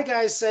 a lot of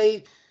guys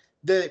say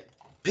that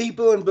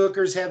people and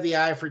bookers have the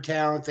eye for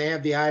talent. They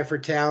have the eye for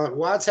talent.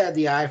 Watts had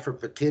the eye for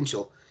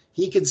potential.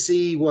 He could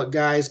see what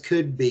guys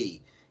could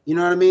be. You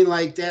know what I mean?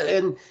 Like that,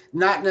 and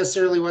not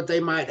necessarily what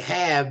they might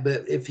have,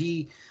 but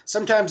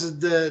sometimes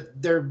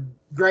they're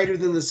greater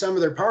than the sum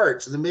of their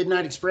parts. The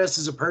Midnight Express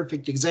is a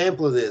perfect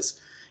example of this.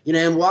 You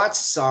know, and Watts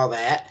saw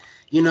that,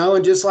 you know,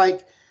 and just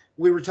like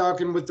we were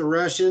talking with the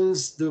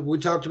Russians, we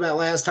talked about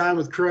last time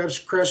with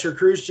Crusher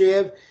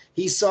Khrushchev,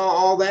 he saw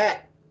all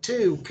that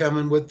too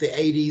coming with the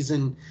 80s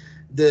and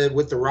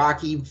with the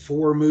Rocky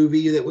IV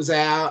movie that was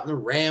out and the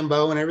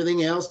Rambo and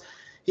everything else.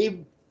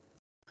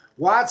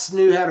 Watts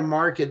knew how to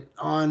market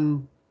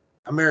on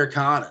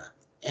Americana,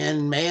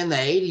 and man, the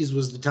 80s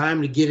was the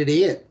time to get it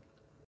in.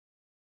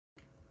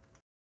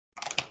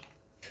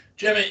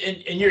 Jim,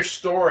 in your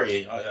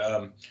story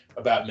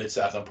about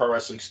Mid-South on Pro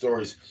Wrestling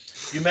Stories,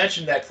 you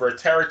mentioned that for a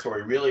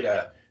territory really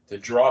to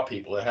draw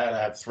people, it had to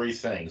have 3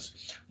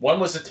 things. 1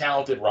 was a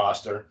talented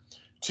roster,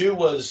 2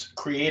 was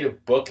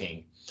creative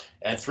booking,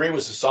 and 3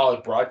 was a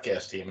solid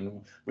broadcast team.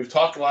 And we've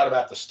talked a lot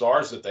about the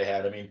stars that they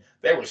had. I mean,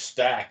 they were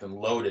stacked and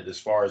loaded as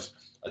far as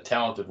a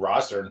talented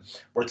roster. And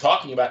we're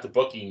talking about the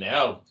booking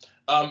now.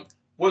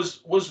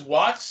 Was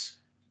Watts,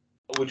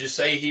 would you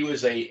say he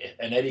was an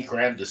Eddie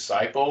Graham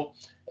disciple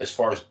as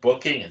far as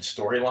booking and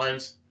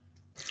storylines?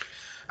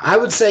 I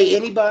would say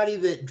anybody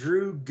that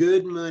drew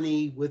good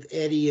money with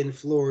Eddie in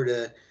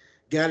Florida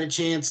got a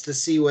chance to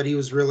see what he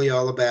was really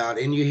all about.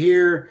 And you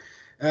hear,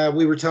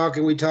 we talked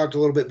a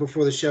little bit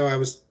before the show. I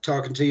was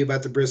talking to you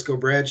about the Briscoe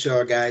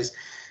Bradshaw guys.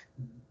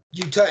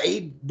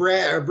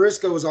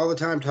 Briscoe was all the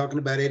time talking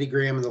about Eddie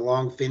Graham and the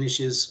long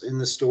finishes in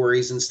the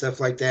stories and stuff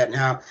like that, and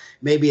how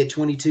maybe a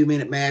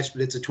 22-minute match,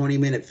 but it's a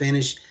 20-minute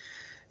finish.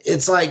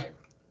 It's like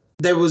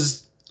it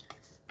was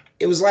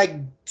like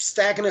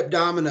stacking up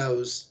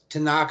dominoes to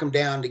knock them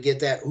down to get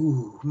that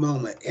ooh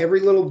moment. Every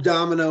little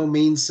domino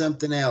means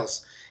something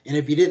else. And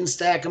if you didn't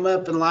stack them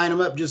up and line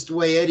them up just the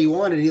way Eddie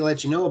wanted, he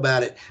let you know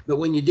about it. But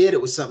when you did,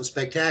 it was something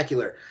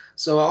spectacular.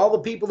 So all the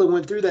people that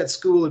went through that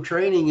school of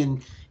training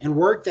and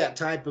worked that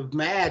type of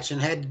match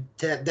and had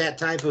that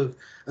type of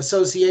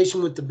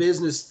association with the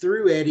business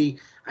through Eddie,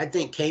 I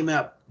think came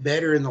out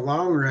better in the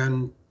long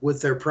run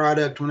with their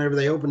product whenever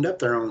they opened up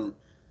their own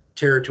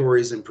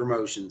territories and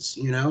promotions,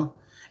 you know?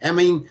 I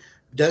mean,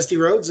 Dusty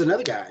Rhodes is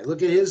another guy.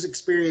 Look at his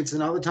experience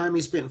and all the time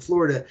he spent in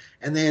Florida.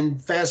 And then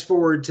fast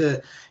forward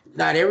to,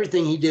 not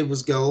everything he did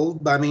was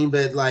gold. I mean,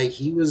 but like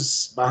he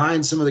was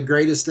behind some of the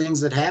greatest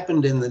things that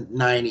happened in the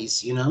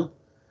 90s, you know?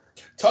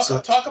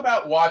 Talk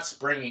about Watts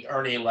bringing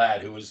Ernie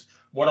Ladd, who was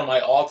one of my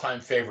all-time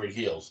favorite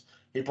heels.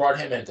 He brought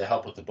him in to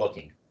help with the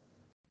booking.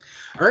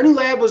 Ernie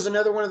Ladd was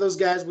another one of those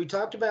guys we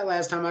talked about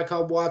last time. I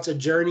called Watts a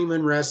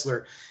journeyman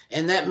wrestler.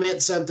 And that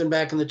meant something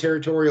back in the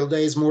territorial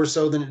days more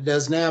so than it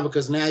does now,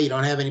 because now you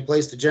don't have any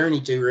place to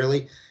journey to,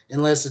 really,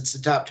 unless it's the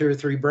top 2 or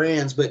 3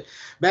 brands. But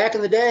back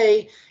in the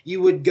day,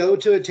 you would go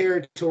to a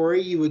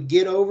territory, you would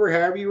get over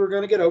however you were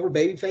going to get over,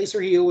 babyface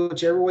or heel,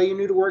 whichever way you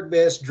knew to work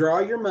best, draw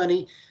your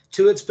money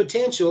to its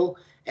potential,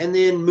 and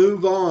then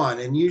move on.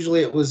 And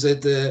usually it was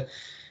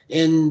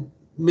in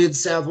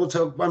Mid-South.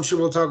 I'm sure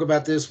we'll talk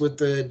about this with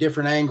the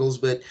different angles,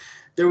 but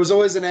there was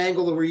always an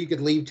angle where you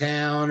could leave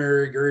town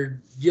or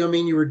you know what I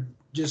mean, you were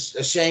just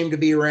ashamed to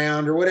be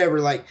around or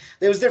whatever. Like,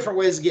 there was different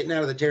ways of getting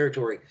out of the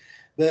territory.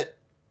 But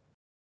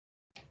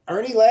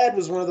Ernie Ladd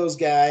was one of those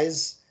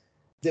guys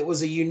that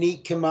was a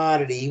unique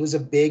commodity. He was a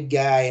big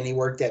guy, and he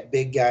worked that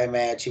big guy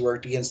match. He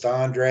worked against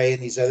Andre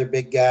and these other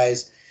big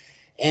guys.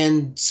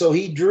 And so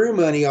he drew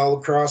money all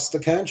across the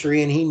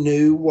country, and he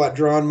knew what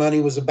drawing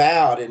money was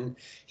about. And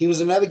he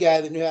was another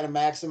guy that knew how to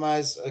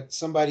maximize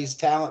somebody's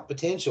talent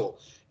potential.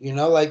 You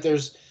know, like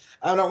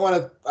I don't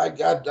want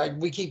to.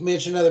 We keep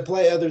mentioning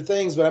other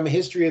things, but I'm a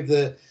history of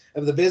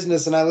the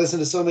business, and I listen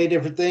to so many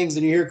different things.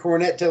 And you hear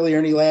Cornette tell the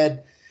Ernie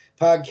Ladd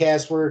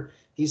podcast where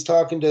he's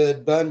talking to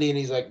Bundy, and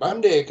he's like,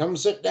 "Bundy, come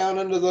sit down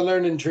under the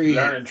learning tree."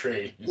 Learning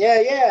tree.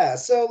 Yeah.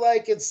 So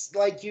like, it's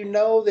like, you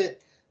know, that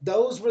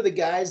those were the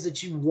guys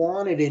that you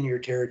wanted in your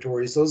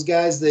territories. Those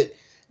guys that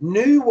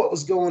knew what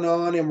was going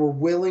on and were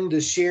willing to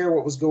share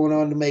what was going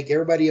on to make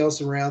everybody else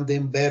around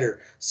them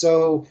better.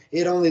 So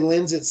it only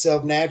lends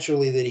itself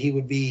naturally that he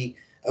would be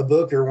a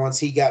booker once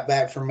he got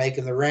back from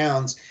making the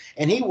rounds.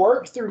 And he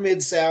worked through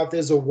Mid-South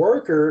as a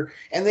worker.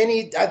 And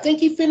then I think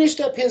he finished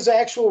up his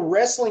actual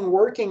wrestling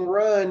working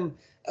run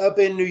up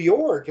in New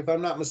York, if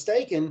I'm not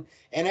mistaken.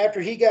 And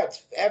after he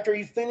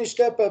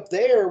finished up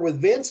there with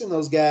Vince and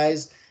those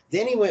guys,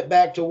 then he went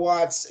back to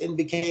Watts and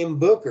became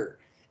booker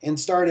and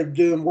started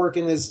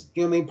working as,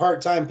 you know what I mean,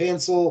 part-time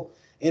pencil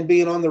and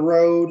being on the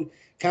road,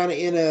 kind of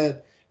in a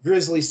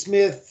Grizzly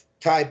Smith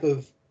type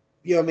of,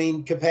 you know what I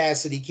mean,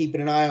 capacity, keeping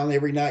an eye on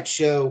every night's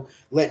show,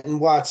 letting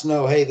Watts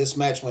know, hey, this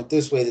match went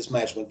this way, this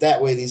match went that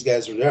way, these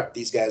guys are up,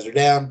 these guys are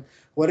down,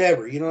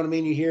 whatever. You know what I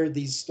mean? You hear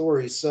these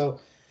stories.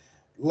 So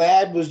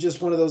Ladd was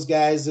just one of those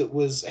guys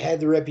that had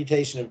the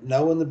reputation of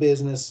knowing the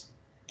business,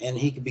 and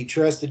he could be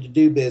trusted to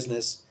do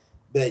business,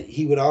 but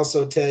he would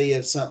also tell you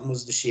if something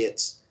was the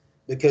shits.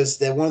 Because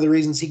one of the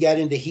reasons he got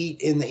into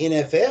heat in the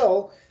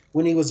NFL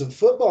when he was a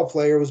football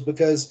player was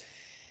because,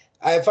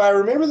 if I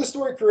remember the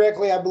story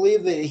correctly, I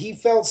believe that he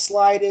felt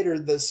slighted,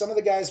 or some of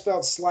the guys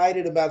felt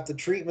slighted about the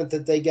treatment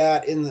that they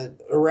got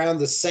around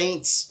the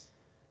Saints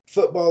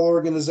football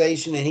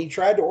organization, and he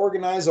tried to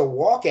organize a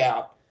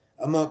walkout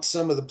amongst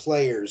some of the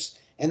players,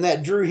 and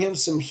that drew him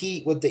some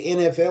heat with the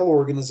NFL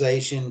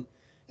organization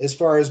as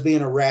far as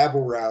being a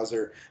rabble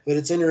rouser. But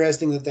it's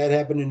interesting that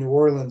happened in New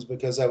Orleans,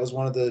 because that was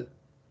one of the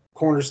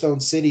cornerstone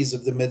cities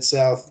of the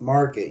Mid-South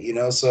market, you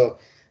know. So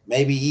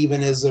maybe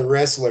even as a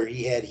wrestler,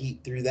 he had heat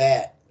through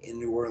that in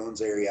New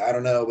Orleans area. I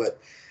don't know, but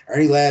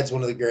Ernie Ladd's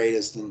one of the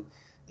greatest. And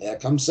yeah,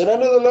 come sit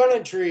under the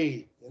learning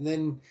tree. And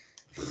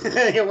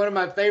then one of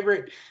my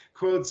favorite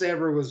quotes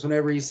ever was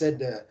whenever he said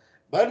to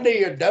Bundy,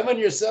 "You're dumbing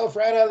yourself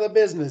right out of the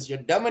business. You're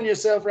dumbing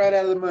yourself right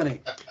out of the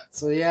money."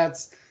 So yeah,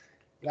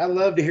 I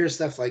love to hear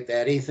stuff like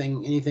that.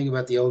 Anything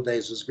about the old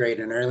days was great.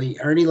 And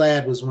Ernie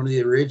Ladd was one of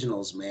the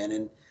originals, man.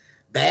 And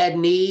bad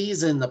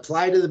knees and the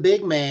plight of the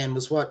big man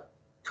was what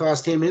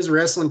cost him his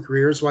wrestling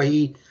career. Is why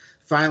he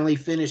finally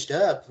finished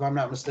up, if I'm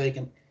not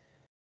mistaken.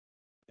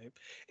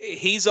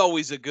 He's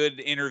always a good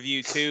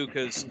interview too,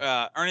 because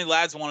Ernie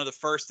Ladd's one of the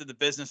first in the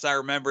business I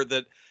remember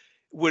that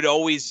would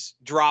always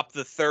drop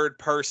the third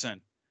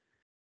person.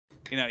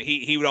 You know,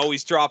 he would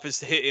always drop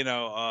his, you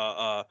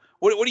know,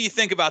 what do you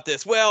think about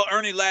this? Well,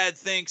 Ernie Ladd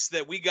thinks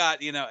that we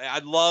got, you know, I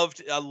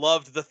loved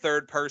the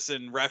third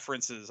person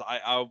references.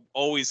 I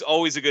always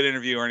a good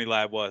interview Ernie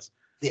Ladd was.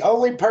 The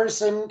only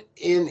person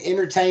in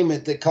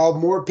entertainment that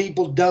called more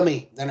people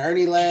dummy than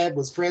Ernie Ladd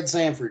was Fred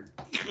Sanford.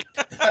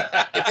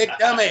 You big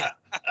dummy.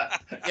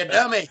 You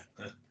dummy.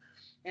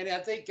 And I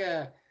think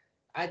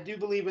I do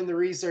believe in the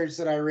research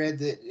that I read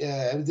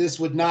that this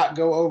would not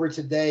go over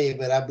today,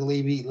 but I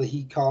believe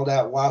he called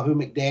out Wahoo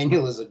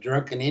McDaniel as a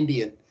drunken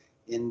Indian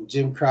in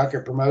Jim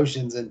Crockett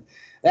Promotions. And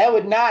that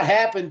would not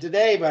happen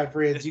today, my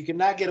friends. You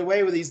cannot get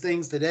away with these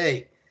things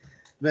today.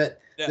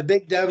 But the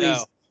big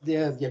dummies,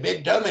 yeah, you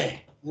big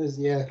dummy.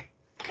 Yeah,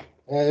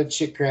 that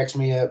shit cracks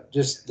me up.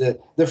 Just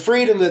the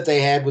freedom that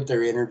they had with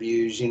their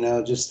interviews, you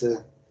know, just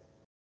the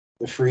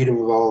freedom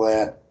of all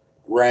that.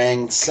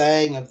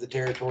 Sang of the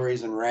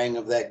territories and rang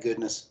of that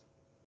goodness.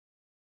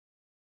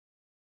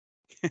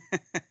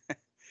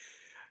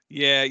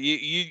 Yeah,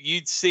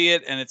 you'd see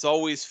it, and it's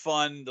always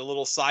fun, the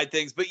little side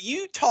things. But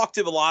you talked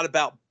to him a lot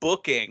about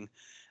booking.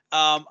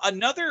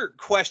 Another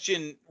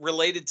question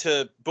related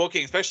to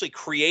booking, especially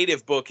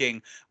creative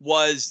booking,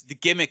 was the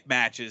gimmick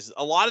matches.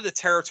 A lot of the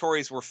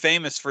territories were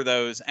famous for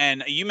those.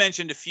 And you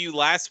mentioned a few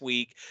last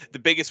week. The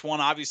biggest one,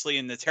 obviously,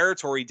 in the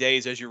territory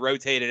days, as you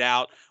rotated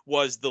out,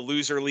 was the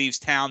loser leaves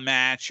town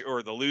match,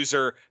 or the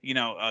loser,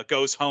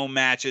 goes home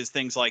matches,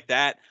 things like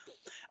that.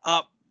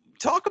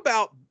 Talk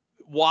about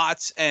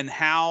Watts and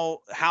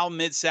how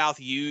Mid-South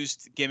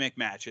used gimmick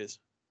matches.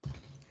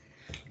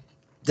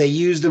 They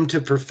used them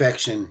to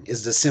perfection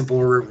is the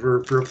simple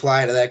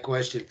reply to that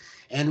question.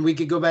 And we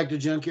could go back to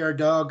Junkyard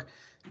Dog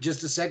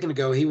just a second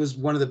ago. He was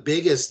one of the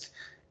biggest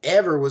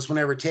ever, was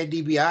whenever Ted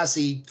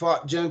DiBiase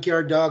fought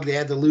Junkyard Dog. They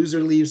had the loser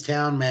leaves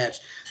town match.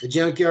 The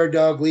Junkyard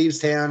Dog leaves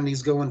town and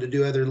he's going to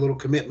do other little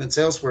commitments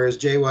elsewhere as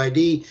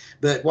JYD.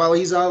 But while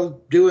he's all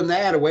doing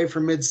that away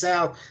from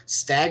Mid-South,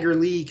 Stagger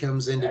Lee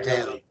comes into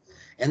town.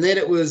 And then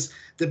it was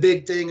the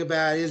big thing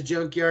about his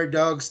Junkyard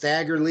Dog,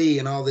 Stagger Lee,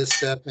 and all this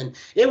stuff. And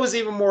it was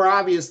even more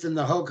obvious than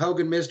the Hulk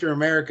Hogan Mr.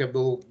 America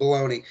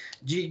baloney.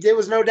 There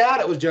was no doubt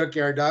it was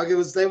Junkyard Dog.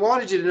 They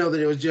wanted you to know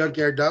that it was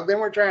Junkyard Dog. They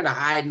weren't trying to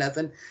hide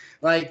nothing.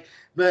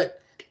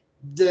 But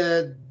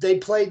they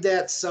played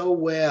that so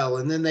well.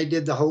 And then they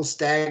did the whole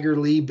Stagger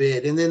Lee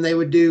bit. And then they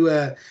would do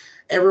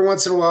every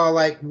once in a while,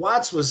 like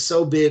Watts was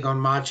so big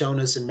on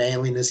macho-ness and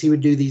manliness. He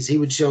would do these. He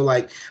would show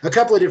like a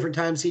couple of different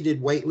times he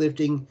did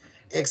weightlifting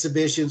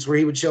exhibitions where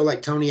he would show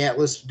like Tony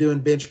Atlas doing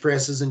bench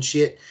presses and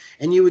shit,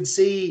 and you would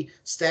see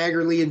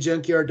Stagger Lee and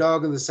Junkyard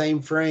Dog in the same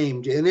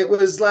frame, and it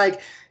was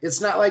like, it's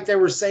not like they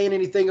were saying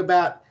anything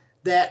about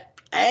that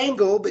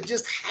angle, but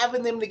just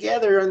having them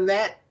together in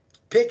that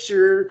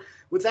picture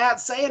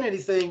without saying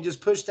anything just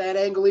pushed that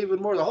angle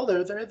even more.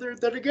 They're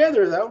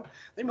together though.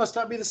 They must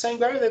not be the same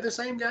guy. They're the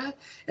same guy.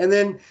 And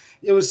then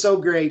it was so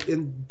great.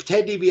 And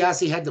Ted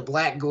DiBiase had the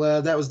black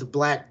glove. That was the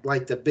black,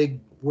 like the big,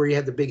 where he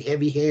had the big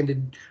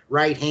heavy-handed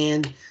right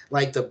hand,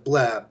 like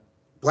the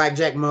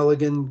Blackjack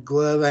Mulligan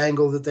glove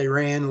angle that they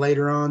ran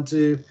later on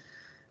too.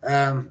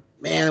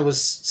 Man, it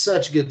was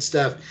such good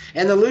stuff.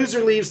 And the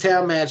loser leaves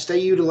town match, they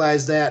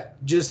utilized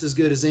that just as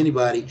good as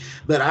anybody.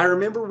 But I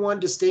remember one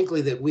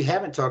distinctly that we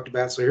haven't talked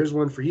about, so here's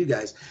one for you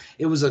guys.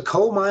 It was a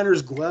coal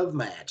miner's glove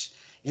match,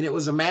 and it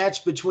was a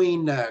match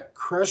between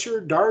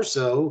Crusher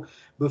Darsow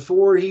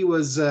before he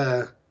was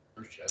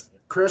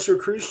Crusher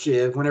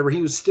Khrushchev, whenever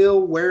he was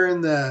still wearing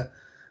the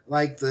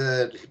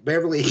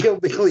Beverly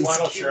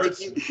Hillbillies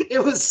shirts.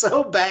 It was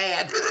so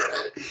bad.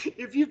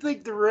 If you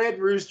think the Red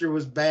Rooster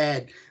was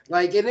bad,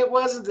 and it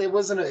wasn't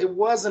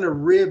a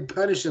rib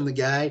punishing the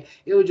guy.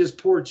 It was just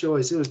poor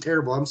choice. It was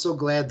terrible. I'm so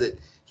glad that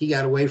he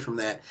got away from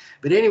that.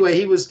 But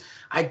anyway,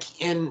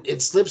 and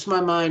it slips my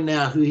mind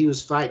now who he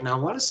was fighting. I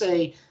want to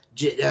say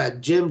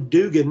Jim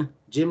Duggan,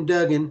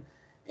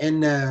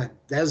 and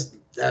that's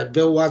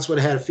Bill Watts would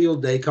have had a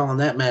field day calling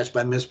that match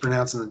by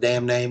mispronouncing the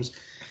damn names,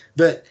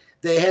 but.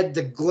 They had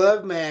the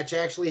glove match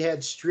actually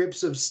had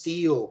strips of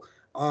steel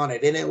on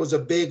it, and it was a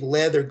big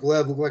leather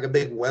glove, looked like a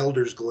big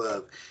welder's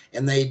glove,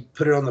 and they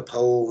put it on the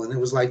pole, and it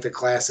was like the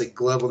classic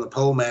glove on the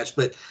pole match.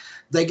 But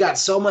they got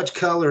so much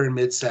color in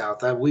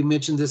Mid-South. We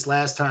mentioned this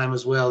last time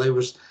as well.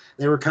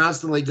 They were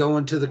constantly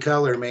going to the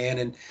color, man,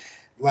 and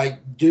like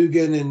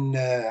Dugan and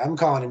I'm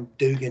calling him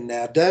Dugan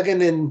now.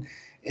 Duggan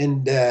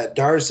and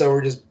Darsow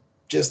were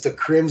just a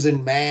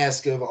crimson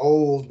mask of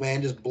old,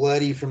 man, just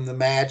bloody from the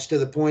match to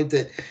the point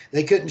that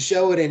they couldn't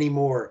show it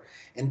anymore.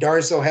 And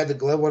Darsow had the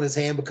glove on his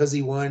hand because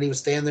he won. He was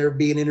standing there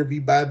being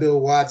interviewed by Bill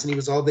Watts, and he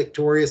was all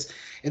victorious.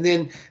 And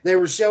then they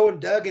were showing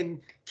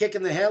Duggan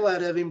kicking the hell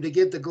out of him to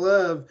get the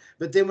glove.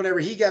 But then whenever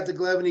he got the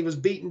glove and he was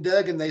beating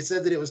Duggan, they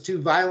said that it was too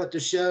violent to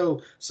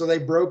show. So they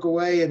broke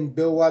away, and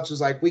Bill Watts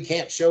was like, we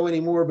can't show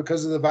anymore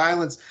because of the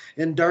violence.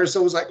 And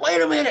Darsow was like,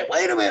 wait a minute.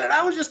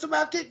 I was just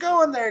about to get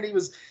going there. And he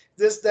was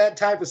that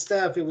type of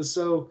stuff. It was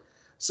so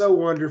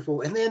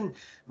wonderful. And then,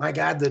 my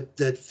God,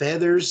 the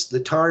feathers,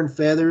 the tarn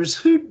feathers.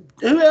 Who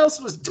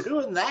else was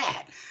doing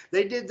that?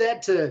 They did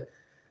that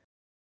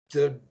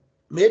to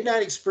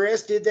Midnight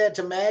Express, did that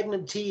to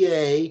Magnum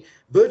TA.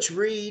 Butch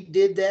Reed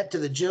did that to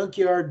the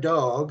Junkyard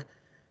Dog.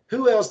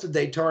 Who else did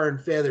they tar and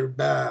feather?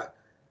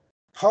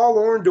 Paul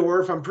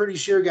Orndorff, I'm pretty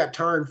sure, got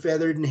tar and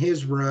feathered in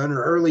his run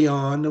or early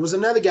on. There was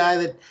another guy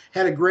that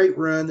had a great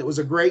run that was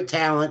a great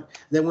talent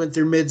that went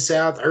through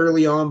Mid-South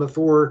early on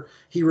before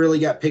he really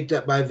got picked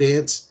up by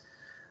Vince.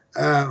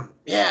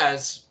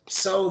 It's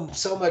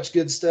so much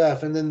good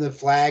stuff. And then the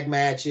flag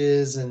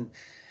matches and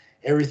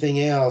everything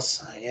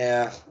else.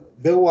 Yeah,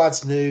 Bill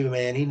Watts knew,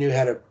 man. He knew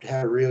how to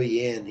reel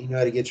you in. He knew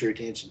how to get your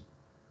attention.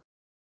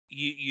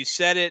 You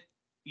said it.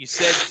 You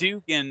said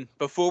Dugan.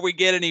 Before we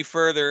get any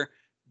further,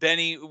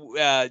 Benny,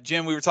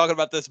 Jim, we were talking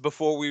about this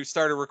before we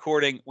started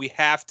recording. We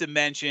have to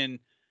mention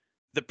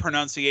the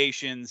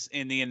pronunciations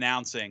in the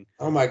announcing.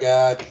 Oh my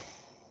God.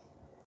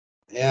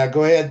 Yeah,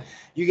 go ahead.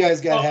 You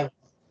guys got to have.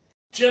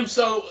 Jim,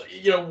 so,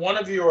 one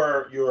of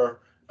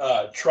your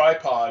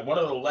tripod, one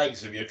of the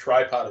legs of your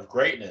tripod of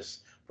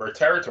greatness for a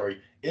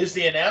territory is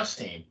the announce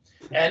team.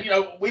 And,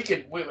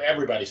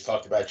 everybody's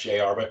talked about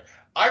JR, but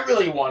I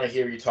really want to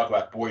hear you talk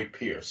about Boyd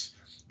Pierce,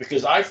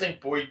 because I think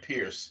Boyd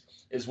Pierce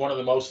is one of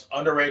the most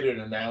underrated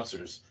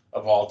announcers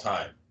of all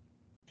time.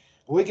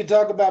 We could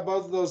talk about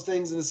both of those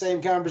things in the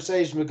same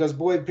conversation because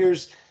Boyd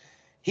Pierce,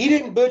 he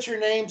didn't butcher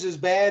names as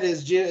bad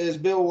as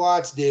Bill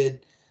Watts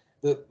did.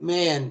 But,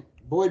 man,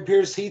 Boyd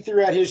Pierce, he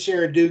threw out his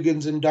share of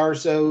Dugans and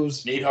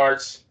Darsows.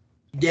 Neidharts.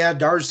 Yeah,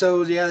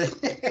 Darsows, yeah.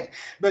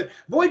 But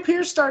Boyd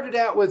Pierce started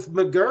out with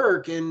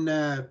McGurk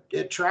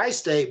at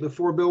Tri-State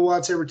before Bill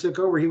Watts ever took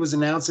over. He was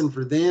announcing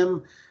for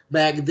them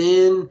back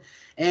then.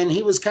 And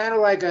he was kind of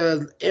like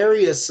a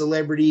area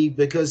celebrity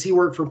because he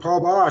worked for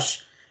Paul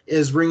Bosch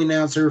as ring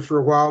announcer for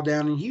a while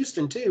down in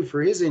Houston, too,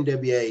 for his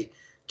NWA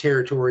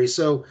territory.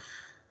 So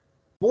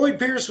Boyd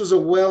Pierce was a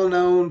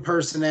well-known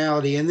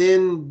personality. And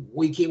then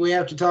we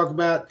have to talk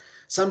about,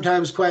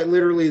 sometimes quite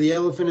literally, the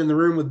elephant in the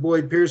room with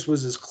Boyd Pierce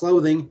was his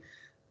clothing.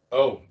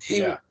 Oh,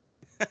 yeah.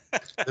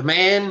 The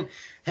man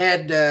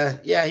had,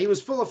 he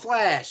was full of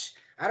flash.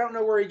 I don't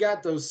know where he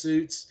got those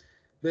suits,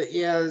 but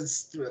yeah,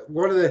 it's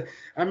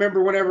I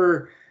remember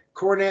whenever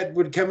Cornette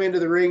would come into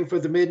the ring for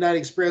the Midnight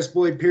Express,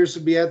 Boyd Pierce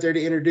would be out there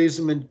to introduce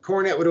him, and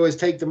Cornette would always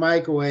take the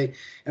mic away.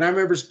 And I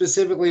remember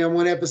specifically on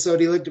one episode,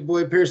 he looked at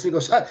Boyd Pierce and he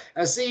goes,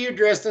 I see you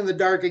dressed in the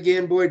dark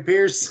again, Boyd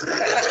Pierce.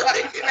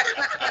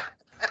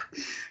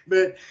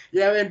 But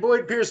yeah, man,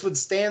 Boyd Pierce would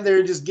stand there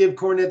and just give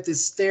Cornette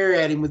this stare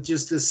at him with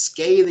just this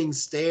scathing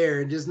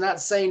stare and just not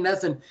say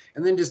nothing,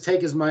 and then just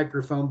take his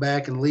microphone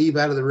back and leave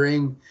out of the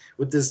ring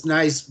with this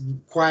nice,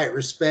 quiet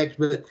respect.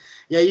 But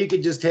yeah, you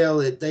could just tell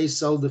that they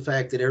sold the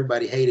fact that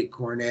everybody hated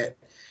Cornette.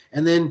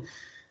 And then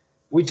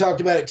we talked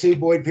about it too.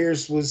 Boyd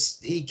Pierce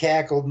he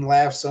cackled and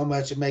laughed so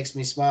much it makes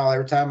me smile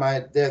every time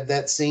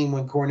that scene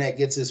when Cornette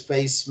gets his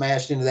face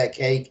smashed into that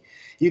cake.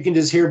 You can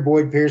just hear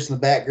Boyd Pierce in the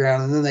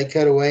background, and then they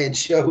cut away and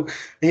show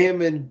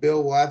him and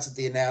Bill Watts at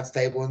the announce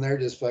table, and they're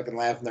just fucking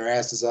laughing their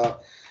asses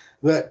off.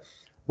 But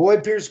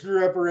Boyd Pierce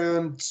grew up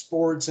around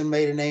sports and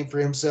made a name for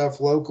himself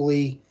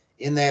locally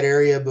in that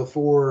area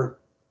before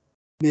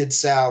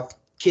Mid-South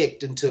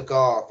kicked and took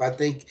off. I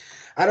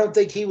don't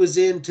think he was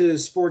into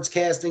sports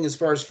casting as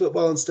far as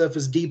football and stuff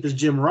as deep as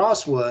Jim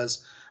Ross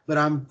was, but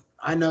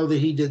I know that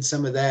he did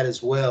some of that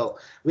as well.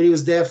 But he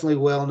was definitely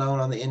well known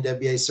on the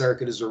NWA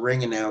circuit as a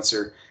ring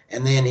announcer.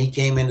 And then he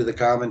came into the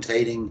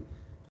commentating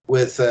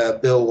with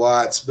Bill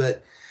Watts.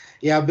 But,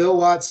 yeah, Bill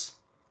Watts,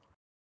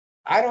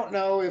 I don't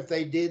know if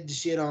they did the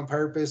shit on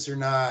purpose or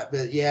not.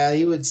 But, yeah,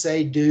 he would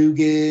say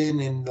Dugan.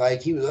 And,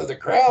 like, the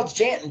crowd's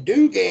chanting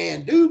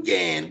Dugan,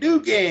 Dugan,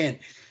 Dugan.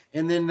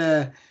 And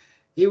then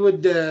he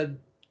would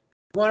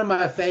one of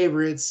my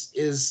favorites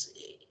is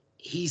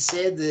he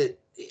said that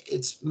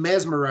it's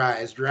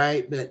mesmerized,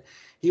 right? But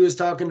he was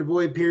talking to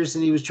Boyd Pierce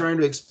and he was trying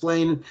to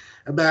explain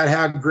about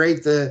how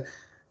great the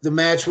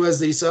match was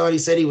that he saw. And he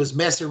said he was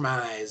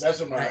mesmerized.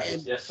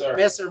 Mesmerized, yes, sir.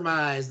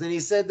 Mesmerized. And he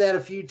said that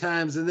a few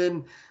times. And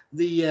then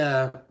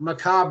the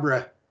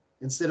macabre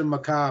instead of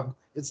macabre.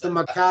 It's the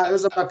macabre. It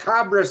was a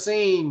macabre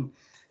scene.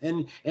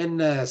 And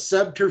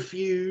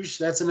subterfuge.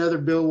 That's another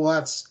Bill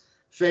Watts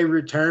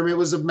favorite term. It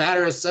was a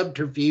matter of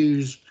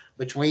subterfuge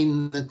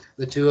between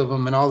the two of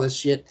them and all this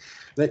shit.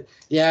 But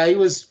yeah, I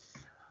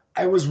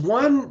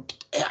want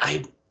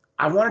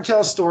to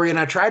tell a story, and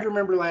I tried to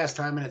remember last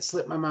time, and it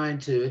slipped my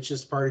mind too. It's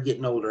just part of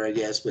getting older, I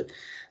guess. But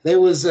there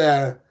was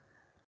I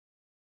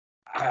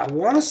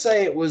want to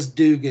say it was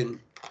Dugan,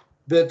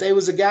 but there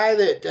was a guy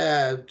that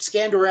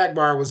Skandor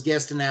Akbar was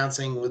guest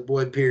announcing with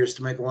Boyd Pierce,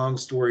 to make a long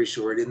story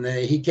short, and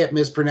he kept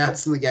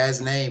mispronouncing the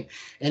guy's name,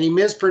 and he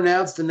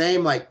mispronounced the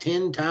name like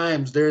 10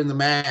 times during the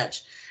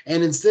match.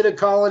 And instead of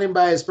calling him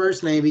by his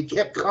first name, he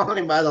kept calling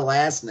him by the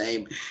last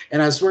name. And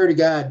I swear to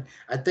God,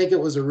 I think it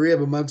was a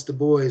rib amongst the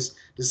boys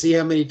to see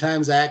how many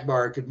times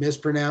Akbar could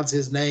mispronounce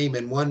his name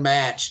in one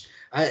match.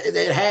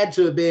 It had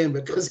to have been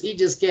because he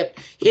just kept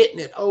hitting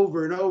it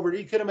over and over.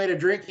 He could have made a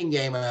drinking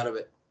game out of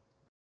it.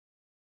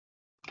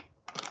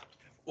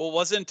 Well,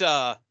 wasn't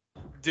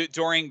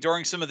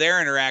during some of their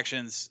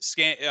interactions,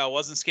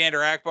 wasn't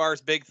Skandor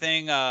Akbar's big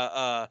thing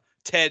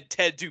Ted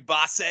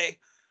DiBiase?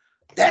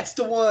 That's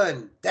the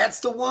one.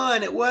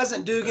 It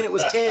wasn't Dugan. It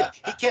was Ted.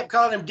 He kept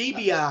calling him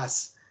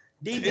DiBiase.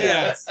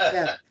 DiBiase.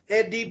 Yeah.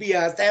 Ted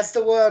DiBiase. That's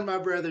the one, my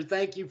brother.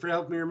 Thank you for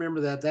helping me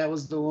remember that. That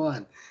was the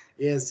one.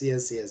 Yes.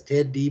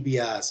 Ted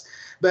DiBiase.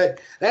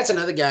 But that's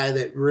another guy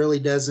that really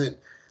doesn't,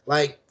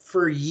 like,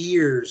 for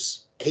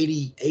years,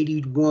 80,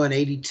 81,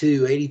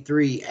 82,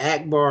 83,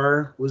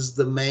 Akbar was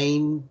the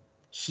main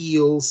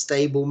heel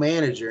stable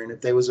manager. And if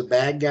there was a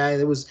bad guy,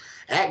 there was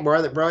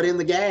Akbar that brought in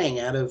the gang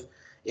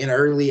in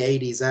early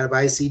 80s out of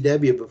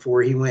ICW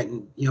before he went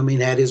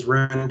and, had his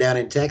run down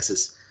in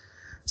Texas.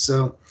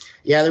 So,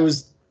 yeah,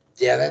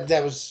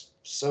 that was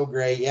so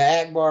great.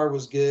 Yeah, Akbar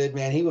was good,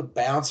 man. He would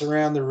bounce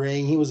around the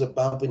ring. He was a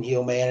bumping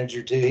heel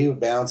manager, too. He would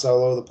bounce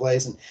all over the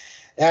place. And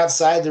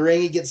outside the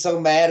ring, he'd get so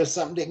mad if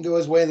something didn't go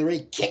his way in the ring,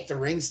 he'd kick the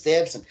ring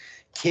steps and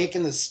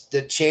kicking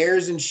the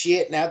chairs and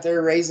shit and out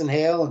there raising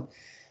hell and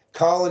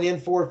calling in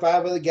 4 or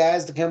 5 other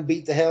guys to come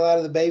beat the hell out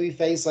of the baby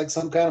face like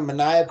some kind of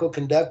maniacal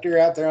conductor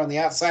out there on the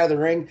outside of the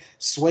ring,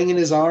 swinging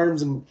his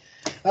arms. And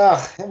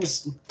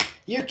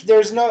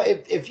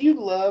if you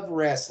love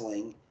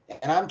wrestling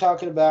And I'm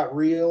talking about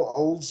real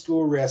old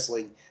school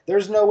wrestling.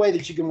 There's no way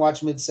that you can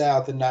watch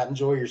Mid-South and not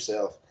enjoy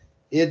yourself.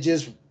 It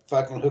just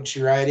fucking hooks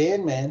you right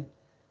in, man.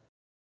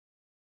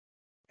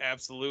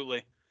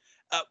 Absolutely.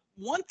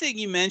 One thing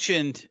you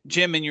mentioned,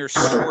 Jim, in your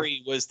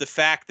story was the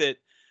fact that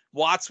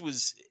Watts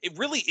was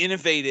really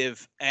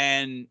innovative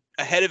and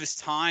ahead of his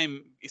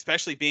time,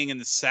 especially being in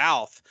the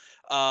South,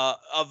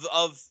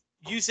 of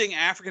using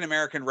African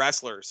American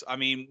wrestlers. I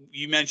mean,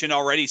 you mentioned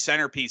already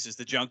centerpieces,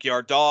 the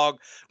Junkyard Dog.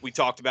 We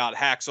talked about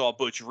Hacksaw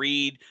Butch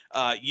Reed.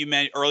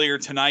 Earlier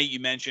tonight, you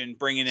mentioned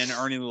bringing in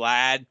Ernie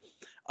Ladd.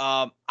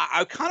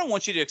 I kind of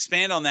want you to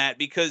expand on that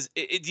because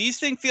do you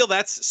feel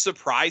that's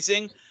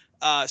surprising?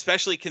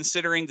 Especially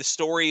considering the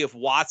story of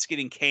Watts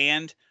getting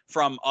canned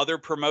from other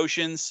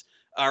promotions,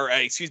 or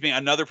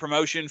another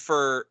promotion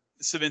for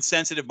some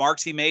insensitive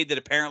marks he made that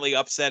apparently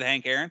upset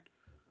Hank Aaron.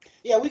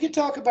 Yeah, we could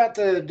talk about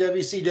the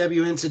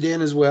WCW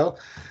incident as well.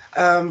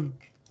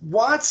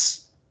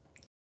 Watts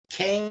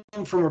came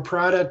from a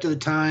product of the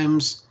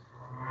times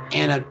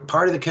and a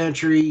part of the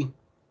country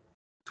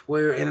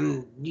where,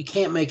 and you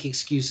can't make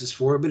excuses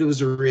for it, but it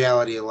was a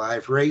reality of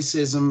life.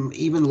 Racism,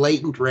 even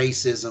latent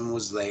racism,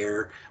 was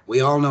there.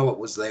 We all know it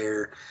was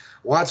there.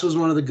 Watts was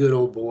one of the good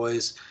old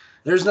boys.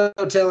 There's no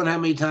telling how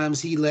many times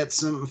he let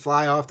something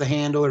fly off the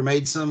handle or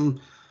made some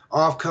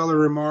off-color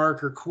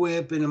remark or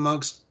quip in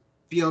amongst,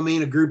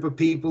 a group of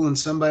people, and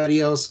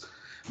somebody else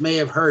may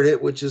have heard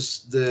it, which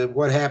is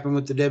what happened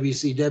with the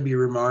WCW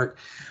remark.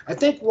 I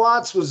think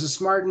Watts was a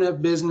smart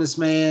enough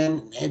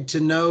businessman and to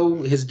know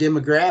his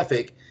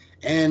demographic.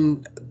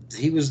 And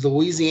he was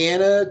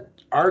Louisiana,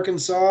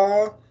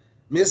 Arkansas,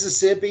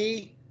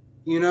 Mississippi,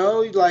 you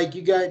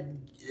got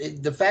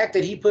the fact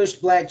that he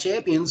pushed black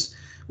champions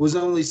was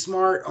only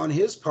smart on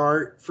his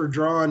part for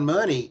drawing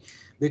money,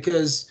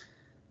 because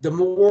the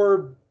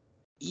more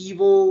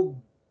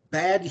evil,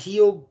 bad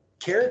heel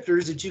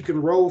characters that you can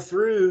roll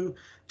through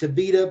to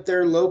beat up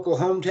their local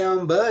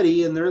hometown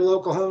buddy and their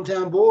local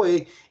hometown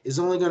boy is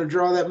only going to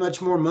draw that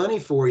much more money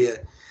for you.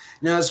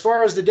 Now, as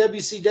far as the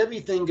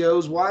WCW thing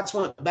goes, Watts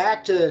went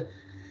back to,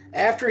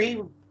 after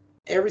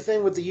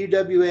everything with the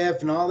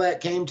UWF and all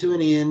that came to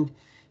an end,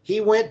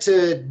 he went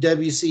to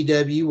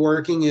WCW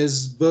working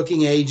as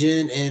booking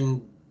agent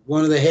and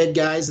one of the head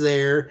guys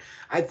there.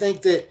 I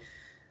think that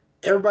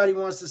everybody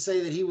wants to say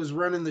that he was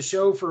running the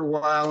show for a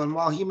while, and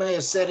while he may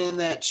have sat in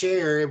that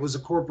chair, it was a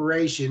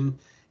corporation,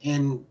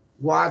 and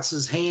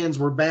Watts's hands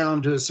were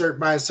bound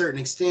by a certain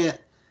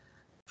extent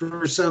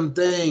for some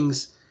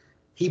things.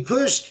 He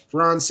pushed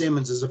Ron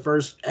Simmons as the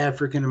first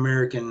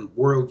African-American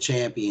world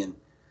champion.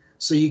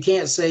 So you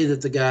can't say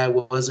that the guy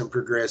wasn't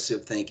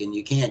progressive thinking.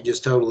 You can't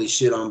just totally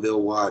shit on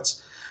Bill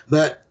Watts.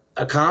 But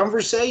a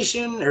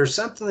conversation or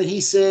something that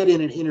he said in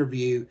an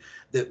interview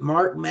that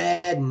Mark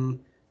Madden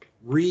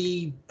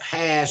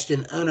rehashed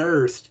and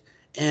unearthed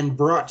and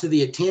brought to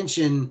the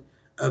attention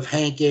of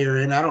Hank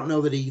Aaron. I don't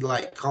know that he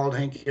called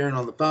Hank Aaron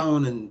on the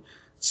phone and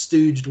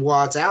stooged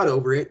Watts out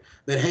over it,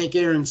 but Hank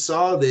Aaron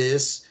saw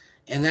this,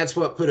 and that's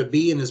what put a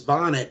bee in his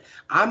bonnet.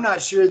 I'm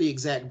not sure the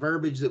exact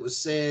verbiage that was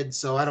said,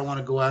 so I don't want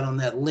to go out on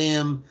that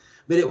limb,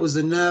 but it was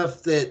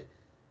enough that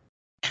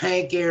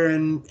Hank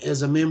Aaron,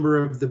 as a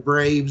member of the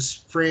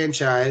Braves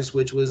franchise,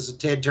 which was a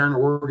Ted Turner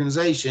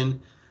organization,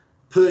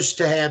 pushed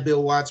to have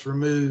Bill Watts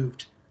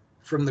removed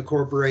from the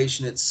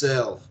corporation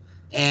itself,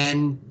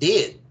 and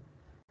did.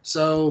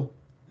 So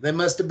there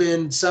must have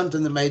been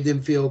something that made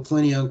them feel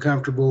plenty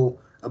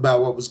uncomfortable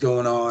about what was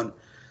going on.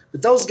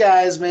 But those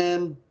guys,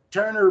 man,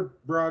 Turner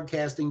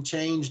Broadcasting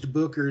changed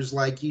bookers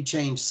like you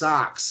changed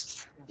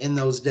socks in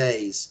those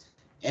days.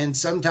 And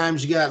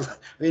sometimes you got,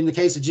 in the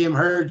case of Jim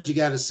Herd, you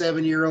got a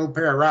 7-year-old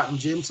pair of rotten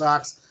gym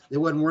socks that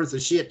wasn't worth a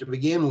shit to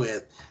begin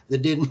with,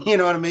 that didn't, you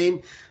know what I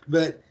mean?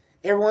 But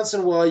every once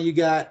in a while you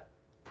got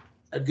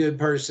a good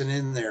person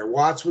in there.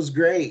 Watts was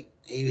great.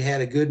 He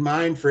had a good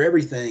mind for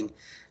everything.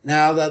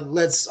 Now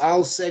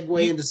I'll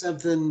segue into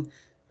something.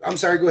 I'm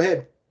sorry, go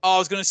ahead. I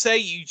was going to say,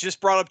 you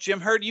just brought up Jim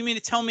Herd. You mean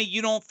to tell me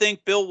you don't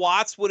think Bill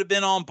Watts would have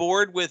been on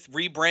board with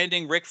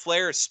rebranding Ric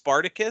Flair as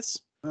Spartacus?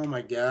 Oh,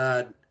 my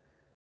God.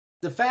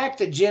 The fact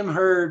that Jim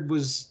Herd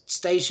was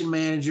station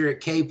manager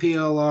at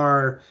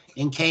KPLR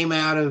and came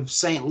out of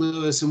St.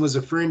 Louis and was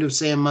a friend of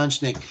Sam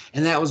Munchnick,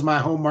 and that was my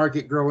home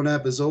market growing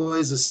up, is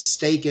always a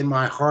stake in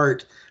my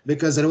heart,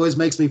 because it always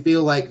makes me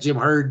feel like Jim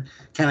Herd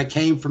kind of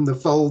came from the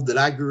fold that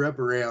I grew up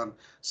around.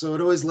 So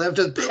it always left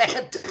a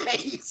bad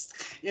taste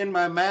in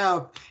my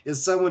mouth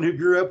as someone who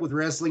grew up with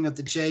wrestling at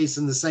the Chase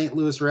and the St.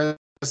 Louis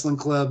Wrestling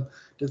Club.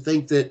 To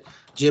think that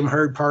Jim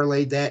Herd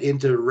parlayed that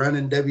into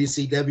running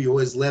WCW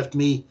always left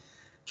me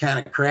kind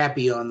of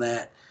crappy on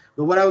that.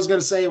 But what I was going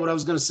to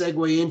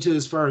segue into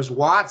as far as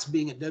Watts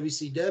being at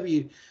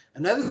WCW,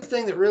 another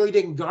thing that really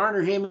didn't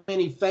garner him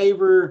any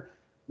favor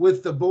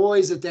with the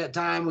boys at that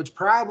time, which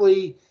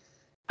probably,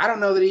 I don't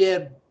know that he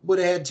would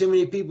have had too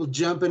many people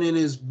jumping in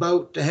his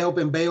boat to help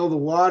him bail the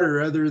water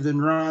other than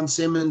Ron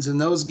Simmons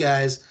and those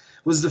guys,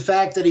 was the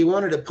fact that he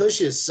wanted to push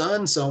his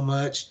son so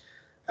much,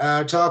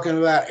 talking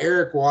about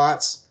Eric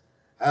Watts.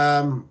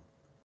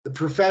 the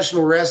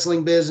professional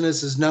wrestling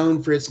business is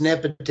known for its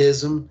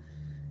nepotism,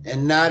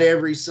 and not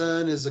every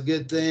son is a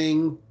good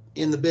thing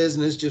in the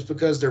business just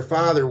because their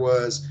father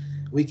was.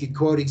 We could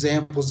quote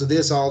examples of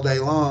this all day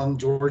long.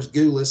 George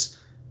Gulas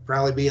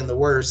probably being the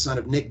worst, son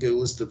of Nick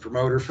Gulas, the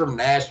promoter from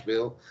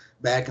Nashville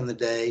back in the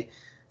day.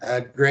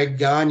 Greg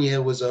Gagne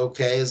was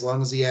okay as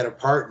long as he had a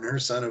partner,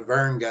 son of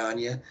Vern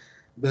Gagne.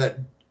 But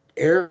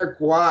Eric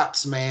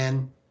Watts,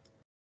 man,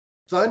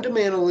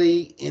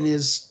 fundamentally in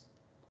his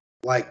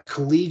like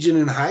collegiate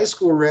and high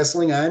school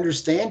wrestling, I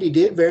understand he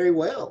did very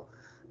well.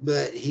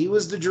 But he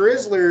was the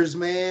Drizzlers,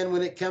 man,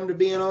 when it come to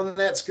being on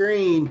that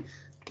screen.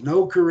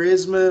 No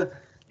charisma,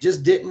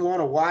 just didn't want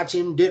to watch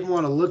him, didn't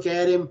want to look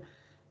at him.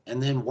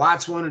 And then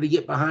Watts wanted to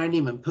get behind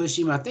him and push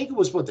him. I think it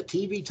was, the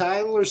TV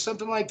title or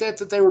something like that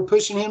they were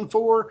pushing him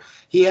for.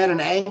 He had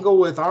an angle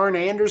with Arn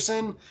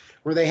Anderson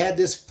where they had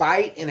this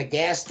fight in a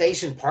gas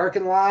station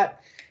parking lot.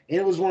 And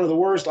it was one of the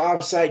worst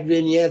off-site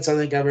vignettes I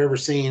think I've ever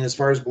seen as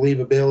far as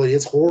believability.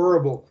 It's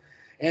horrible.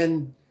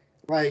 And,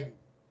 like,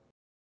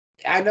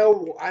 I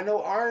know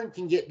Arn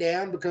can get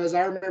down because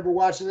I remember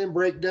watching them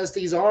break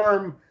Dusty's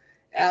arm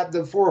at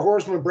the Four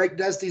Horsemen, break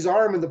Dusty's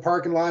arm in the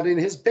parking lot in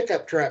his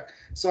pickup truck.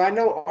 So I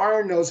know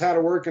Arn knows how to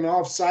work an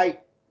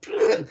off-site,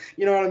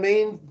 you know what I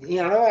mean?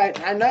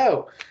 I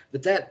know.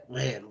 But that,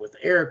 man, with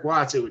Eric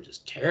Watts, it was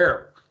just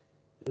terrible.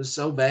 It was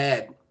so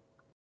bad.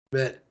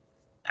 But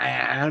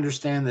I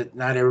understand that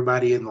not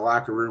everybody in the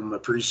locker room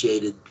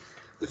appreciated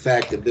the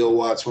fact that Bill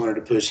Watts wanted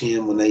to push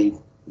him when they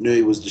knew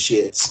he was the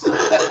shits.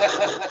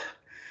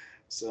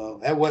 So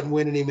that wasn't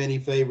winning him any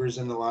favors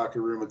in the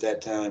locker room at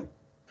that time.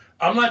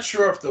 I'm not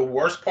sure if the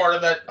worst part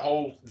of that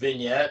whole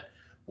vignette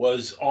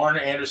was Arn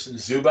Anderson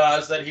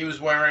Zubaz that he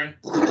was wearing,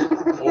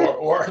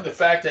 or the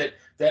fact that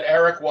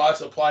Eric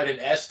Watts applied an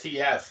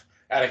STF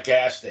at a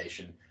gas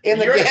station. In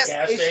the you're gas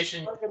at a gas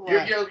station,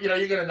 you're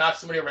going to knock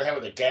somebody over the head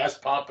with a gas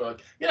pump.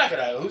 You're not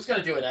going to. Who's going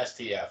to do an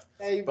STF?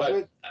 Hey,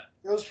 but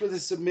goes for the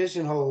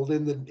submission hold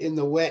in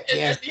the wet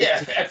gas.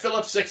 Yeah, at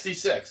Phillips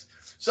 66.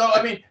 So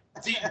I mean,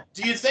 do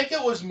you think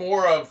it was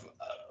more of?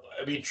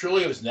 I mean,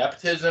 truly it was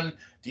nepotism.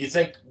 Do you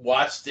think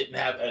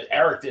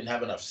Eric didn't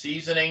have enough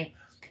seasoning,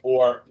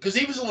 or because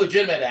he was a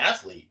legitimate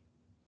athlete?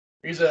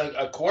 He's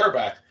a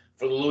quarterback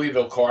for the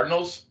Louisville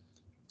Cardinals.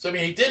 So I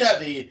mean, he did have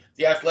the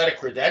athletic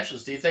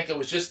credentials. Do you think it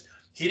was just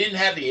he didn't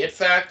have the it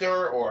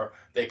factor, or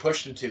they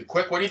pushed him too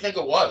quick? What do you think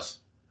it was?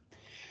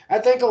 I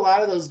think a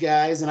lot of those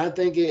guys, and I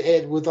think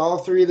it with all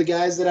three of the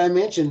guys that I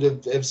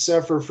mentioned, have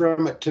suffered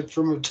from it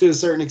to a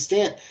certain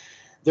extent.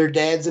 Their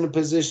dad's in a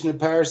position of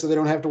power, so they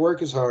don't have to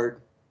work as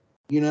hard.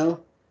 You know,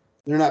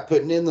 they're not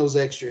putting in those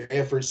extra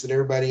efforts that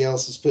everybody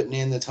else is putting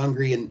in. That's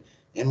hungry and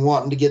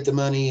wanting to get the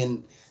money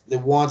and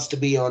that wants to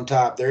be on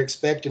top. They're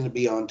expecting to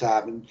be on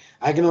top, and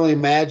I can only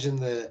imagine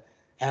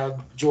how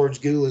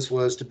George Gulas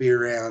was to be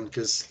around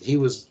because he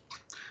was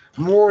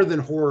more than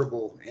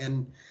horrible.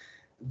 And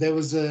there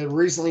was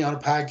recently on a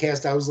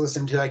podcast I was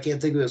listening to, I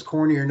can't think if it was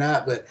corny or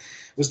not, but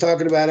was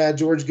talking about how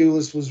George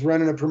Gulas was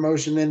running a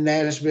promotion in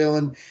Nashville,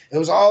 and it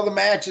was all the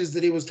matches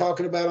that he was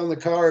talking about on the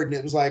card, and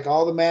it was like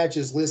all the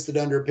matches listed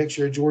under a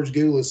picture of George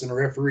Gulas in a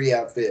referee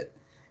outfit.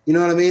 You know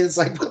what I mean? It's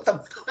like, what the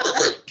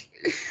fuck?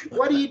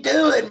 What are you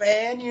doing,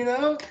 man? You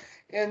know?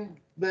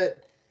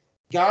 But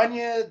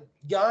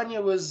Gagne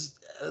was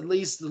at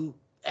least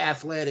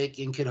athletic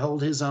and could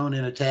hold his own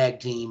in a tag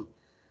team.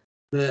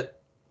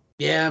 But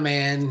yeah,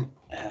 man,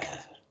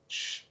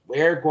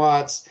 Eric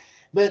Watts.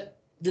 But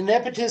the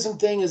nepotism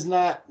thing is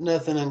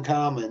nothing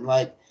uncommon.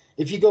 Like,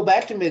 if you go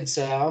back to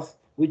Mid-South,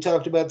 we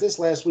talked about this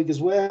last week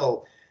as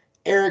well.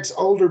 Eric's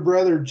older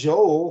brother,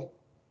 Joel,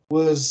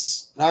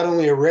 was not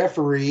only a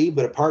referee,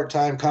 but a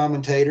part-time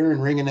commentator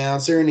and ring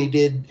announcer, and he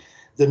did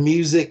the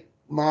music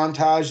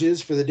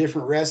montages for the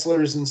different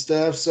wrestlers and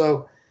stuff.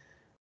 So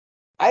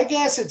I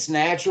guess it's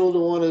natural to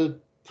want to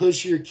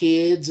push your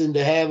kids and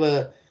to have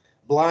a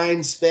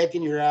blind speck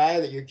in your eye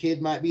that your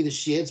kid might be the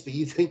shits, but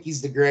you think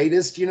he's the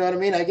greatest. You know what I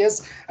mean? I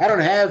guess I don't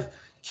have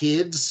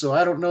kids, so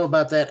I don't know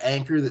about that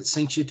anchor that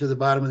sinks you to the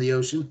bottom of the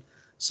ocean.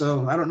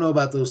 So I don't know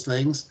about those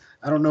things.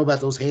 I don't know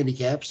about those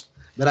handicaps.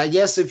 But I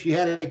guess if you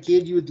had a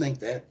kid, you would think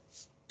that.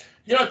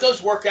 You know, it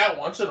does work out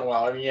once in a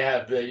while. I mean, you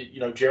have,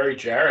 Jerry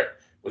Jarrett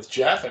with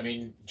Jeff. I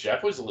mean,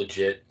 Jeff was a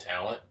legit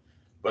talent.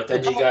 But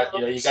then you got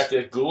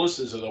the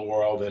Goulises of the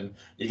world, and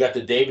you got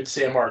the David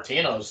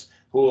Sammartinos,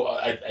 who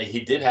he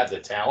did have the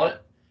talent.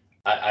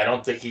 I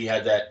don't think he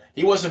had that.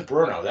 He wasn't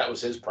Bruno. That was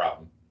his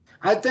problem.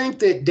 I think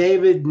that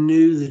David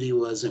knew that he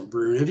wasn't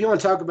Bruno. If you want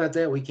to talk about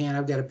that, we can.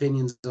 I've got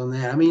opinions on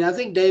that. I mean, I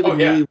think David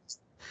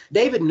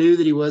knew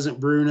that he wasn't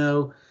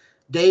Bruno.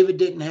 David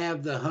didn't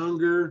have the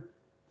hunger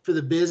for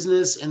the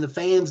business, and the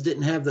fans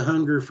didn't have the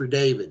hunger for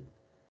David,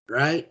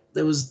 right?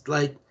 There was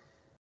like,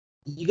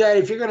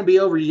 if you're going to be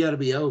over, you got to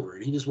be over.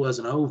 And he just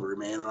wasn't over,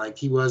 man. Like,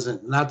 he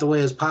wasn't, not the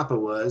way his papa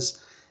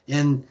was.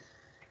 And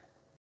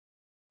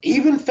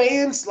even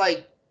fans,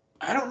 like,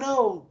 I don't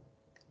know,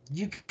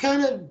 you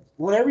kind of,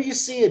 whenever you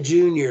see a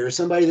junior or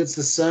somebody that's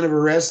the son of a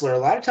wrestler, a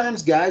lot of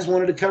times guys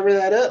wanted to cover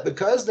that up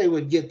because they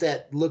would get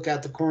that look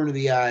out the corner of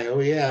the eye. Oh,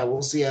 yeah,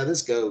 we'll see how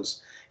this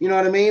goes. You know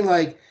what I mean?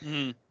 Like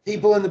Mhm.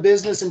 people in the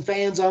business and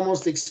fans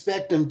almost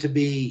expect them to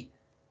be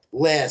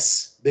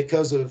less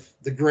because of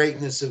the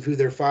greatness of who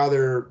their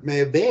father may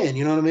have been.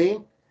 You know what I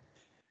mean?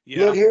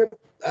 Yeah. Look here,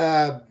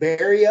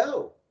 Barry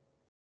O.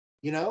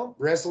 You know,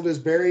 wrestled as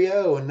Barry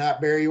O and not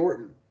Barry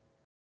Orton.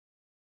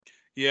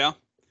 Yeah.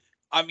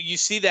 I mean, you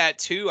see that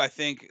too, I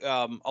think,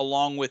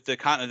 along with the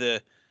kind of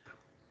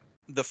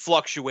the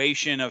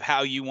fluctuation of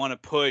how you want to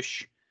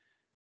push,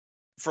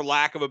 for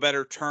lack of a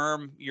better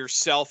term,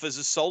 yourself as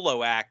a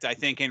solo act. I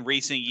think in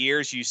recent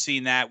years, you've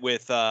seen that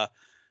with,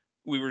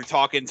 we were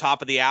talking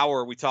top of the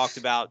hour, we talked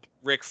about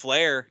Ric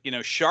Flair,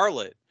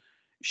 Charlotte.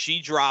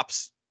 She's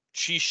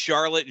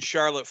Charlotte and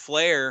Charlotte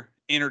Flair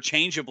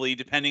interchangeably,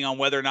 depending on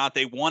whether or not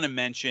they want to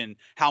mention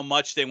how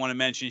much they want to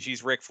mention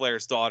she's Ric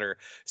Flair's daughter.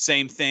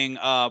 Same thing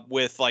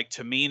with like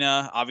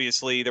Tamina.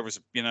 Obviously, there was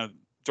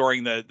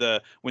during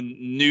the when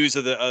news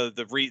of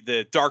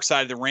the Dark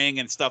Side of the Ring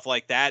and stuff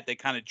like that, they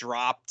kind of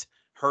dropped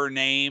her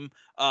name.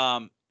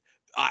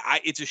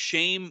 It's a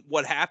shame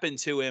what happened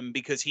to him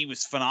because he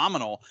was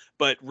phenomenal,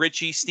 but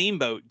Richie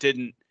Steamboat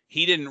didn't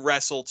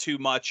wrestle too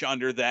much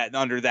under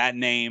that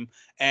name.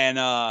 And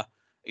I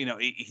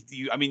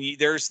mean,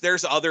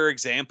 there's other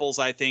examples.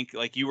 I think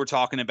like you were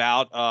talking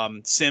about,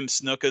 Sim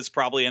Snuka is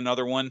probably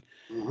another one.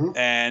 Mm-hmm.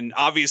 And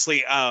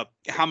obviously, how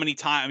many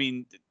times, I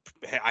mean,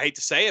 I hate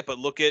to say it, but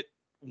look at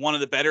one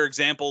of the better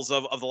examples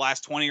of the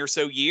last 20 or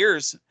so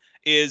years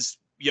is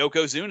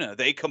Yokozuna.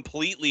 They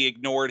completely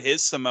ignored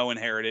his Samoan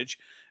heritage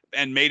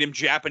and made him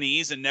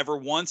Japanese and never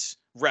once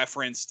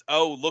referenced,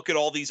 oh, look at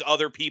all these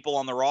other people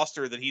on the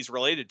roster that he's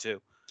related to.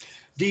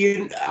 Do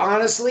you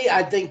honestly?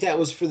 I think that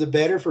was for the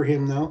better for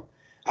him, though.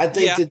 I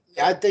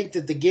think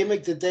that the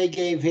gimmick that they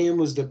gave him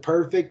was the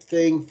perfect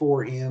thing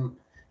for him.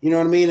 You know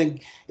what I mean? And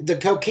the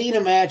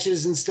Coquina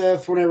matches and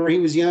stuff. Whenever he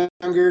was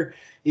younger,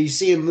 you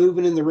see him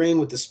moving in the ring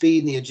with the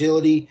speed and the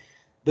agility.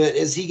 But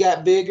as he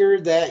got bigger,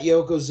 that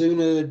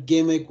Yokozuna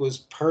gimmick was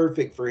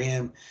perfect for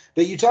him.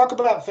 But you talk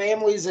about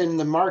families and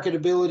the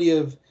marketability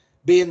of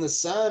being the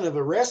son of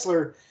a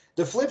wrestler.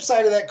 The flip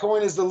side of that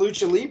coin is the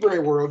Lucha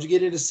Libre world. You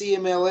get into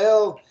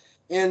CMLL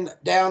and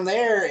down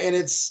there, and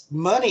it's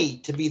money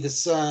to be the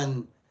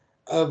son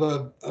of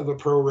a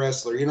pro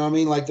wrestler. You know what I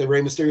mean? Like the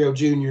Rey Mysterio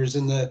Juniors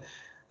and the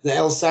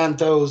El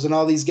Santos and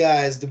all these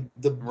guys. The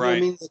Right. I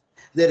mean,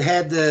 that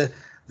had the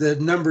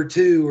number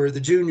 2 or the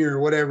junior or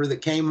whatever that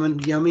came in.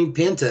 You know what I mean?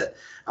 Penta.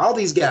 All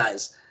these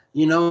guys.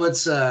 You know,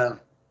 it's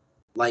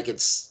like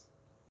it's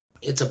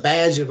a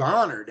badge of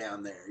honor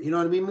down there. You know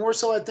what I mean? More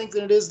so, I think,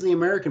 than it is in the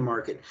American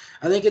market.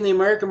 I think in the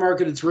American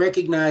market, it's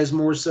recognized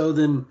more so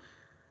than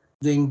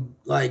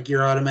like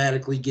you're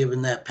automatically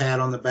given that pat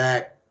on the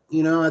back.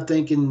 You know, I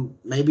think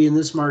maybe in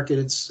this market,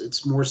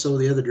 it's more so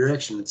the other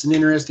direction. It's an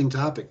interesting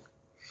topic.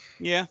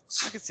 Yeah,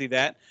 I can see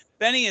that.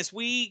 Benny, as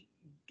we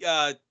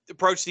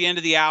approach the end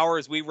of the hour,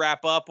 as we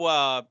wrap up,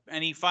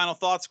 any final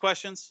thoughts,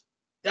 questions?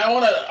 Yeah,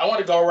 I want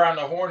to go around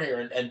the horn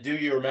here and do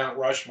your Mount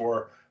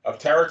Rushmore of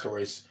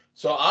territories.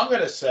 So I'm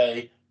going to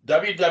say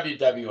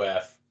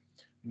WWF,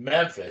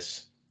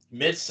 Memphis,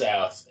 Mid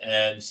South,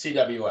 and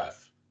CWF.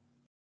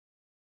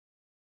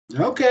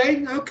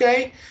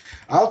 Okay.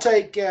 I'll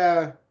take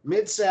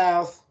Mid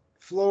South,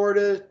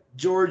 Florida,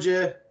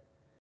 Georgia,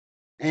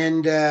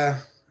 and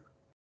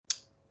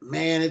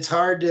man, it's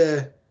hard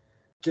to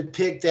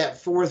pick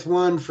that fourth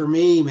one for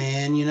me,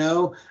 man. You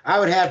know, I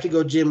would have to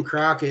go Jim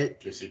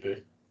Crockett.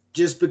 JCP.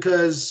 Just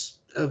because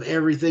of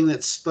everything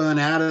that's spun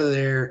out of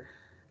there.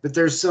 But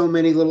there's so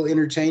many little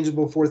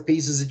interchangeable fourth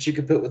pieces that you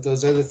could put with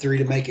those other 3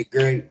 to make it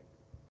great.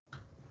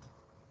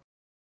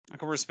 I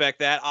can respect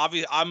that.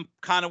 Obviously, I'm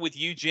kind of with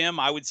you, Jim.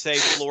 I would say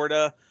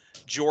Florida,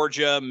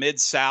 Georgia,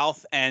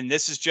 Mid-South, and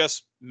this is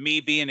just me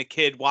being a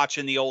kid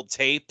watching the old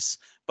tapes,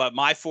 but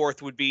my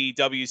fourth would be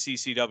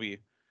WCCW.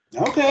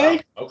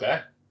 Okay. Wow.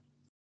 Okay.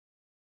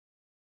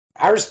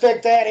 I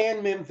respect that,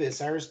 and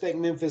Memphis. I respect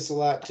Memphis a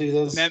lot, too.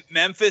 Those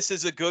Memphis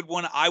is a good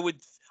one. I would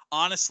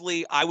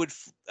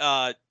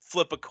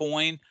flip a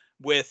coin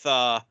with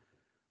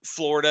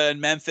Florida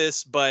and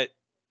Memphis, but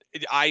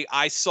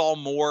I saw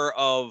more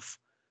of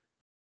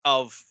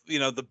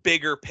the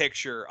bigger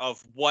picture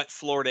of what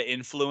Florida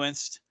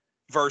influenced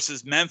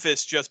versus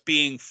Memphis just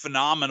being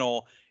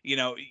phenomenal.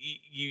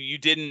 You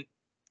didn't.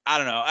 I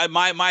don't know.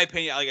 My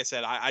opinion, like I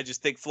said, I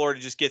just think Florida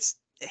just gets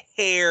a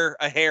hair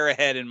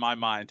ahead in my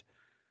mind.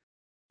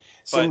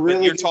 But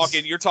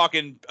you're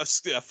talking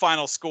a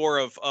final score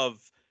of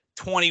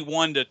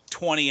 21 to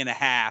 20 and a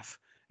half.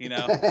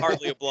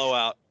 Hardly a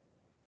blowout.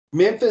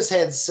 Memphis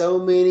had so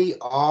many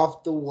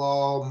off the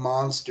wall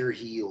monster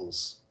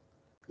heels.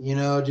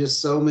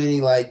 Just so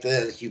many, like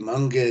the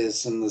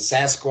Humongous and the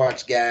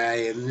Sasquatch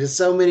guy, and just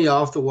so many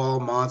off the wall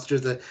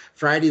monsters. The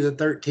Friday the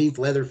 13th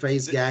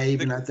Leatherface guy,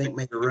 I think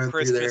made a run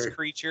through there. Christmas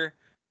creature.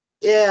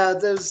 Yeah,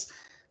 those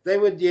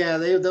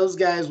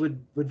guys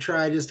would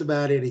try just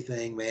about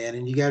anything, man,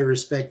 and you got to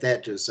respect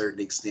that to a certain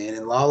extent.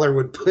 And Lawler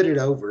would put it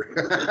over.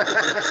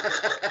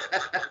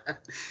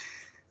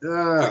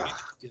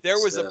 There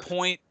was a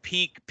point,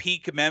 peak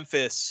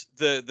Memphis.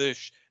 The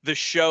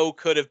show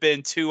could have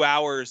been 2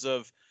 hours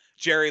of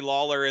Jerry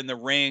Lawler in the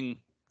ring,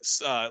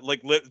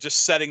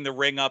 just setting the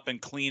ring up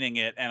and cleaning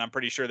it, and I'm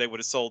pretty sure they would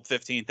have sold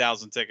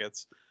 15,000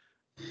 tickets.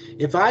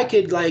 If I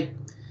could,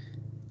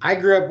 I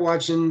grew up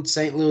watching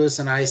St. Louis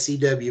and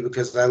ICW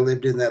because I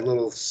lived in that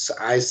little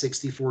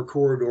I-64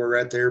 corridor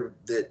right there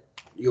that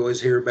you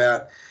always hear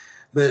about.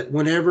 But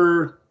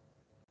whenever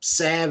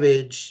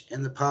Savage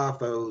and the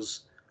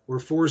Poffos were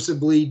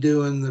forcibly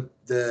doing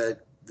the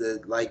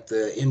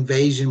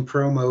invasion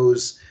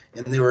promos,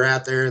 and they were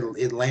out there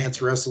in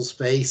Lance Russell's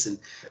face, and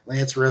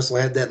Lance Russell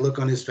had that look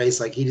on his face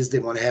like he just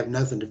didn't want to have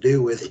nothing to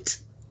do with it.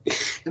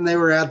 And they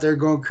were out there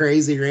going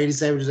crazy. Randy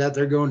Savage was out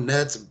there going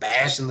nuts,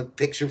 bashing the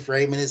picture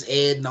frame in his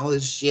head and all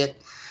this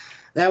shit.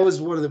 That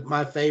was one of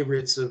my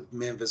favorites of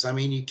Memphis. I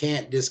mean, you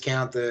can't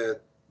discount the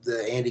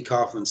Andy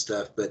Kaufman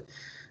stuff, but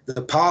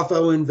the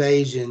Poffo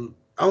invasion,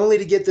 only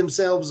to get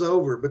themselves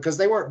over, because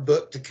they weren't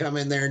booked to come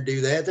in there and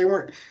do that.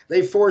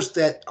 They forced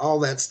all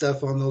that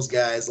stuff on those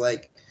guys.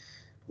 Like,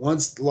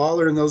 once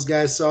Lawler and those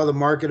guys saw the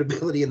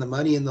marketability and the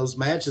money in those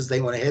matches,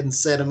 they went ahead and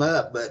set them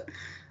up. But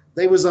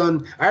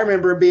I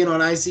remember being on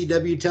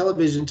ICW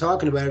television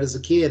talking about it as a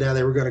kid, how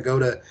they were going to go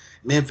to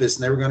Memphis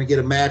and they were going to get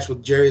a match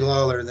with Jerry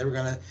Lawler, and it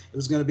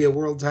was going to be a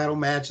world title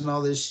match and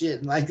all this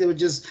shit. And they were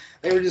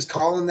just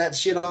calling that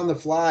shit on the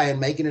fly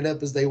and making it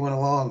up as they went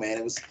along, man.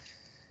 It was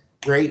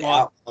great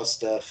outlaw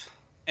stuff.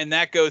 And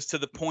that goes to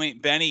the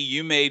point, Benny,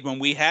 you made when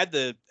we had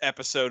the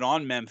episode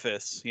on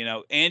Memphis.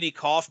 Andy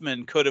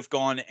Kaufman could have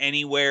gone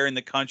anywhere in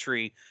the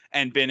country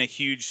and been a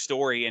huge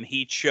story, and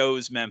he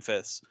chose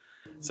Memphis.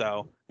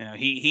 So,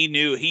 he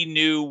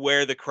knew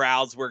where the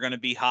crowds were going to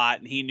be hot,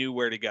 and he knew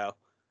where to go.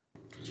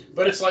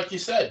 But it's like you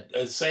said,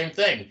 the same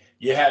thing.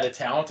 You had a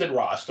talented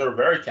roster, a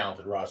very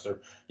talented roster.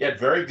 You had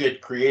very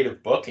good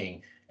creative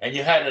booking, and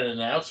you had an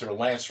announcer,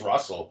 Lance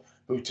Russell,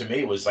 who to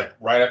me was like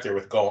right up there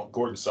with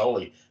Gordon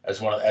Solie as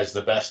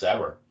the best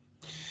ever.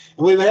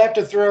 We would have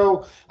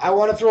to I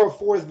want to throw a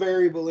fourth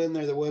variable in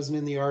there that wasn't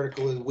in the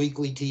article, is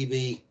weekly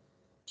TV.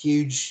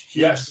 Huge,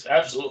 yes,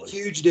 absolutely.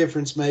 Huge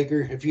difference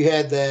maker. If you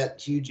had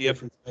that, huge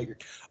difference maker.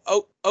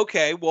 Oh,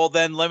 okay. Well,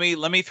 then let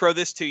me throw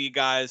this to you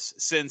guys,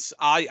 since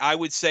I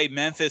would say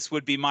Memphis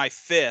would be my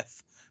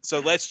fifth. So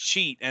let's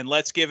cheat and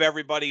let's give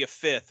everybody a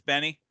fifth.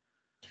 Benny?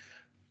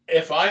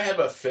 If I have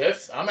a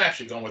fifth, I'm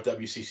actually going with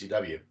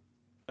WCCW.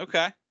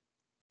 Okay.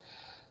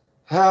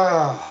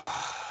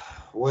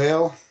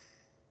 Well,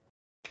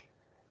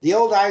 the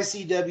old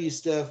ICW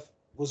stuff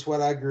was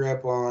what I grew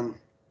up on,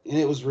 and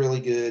it was really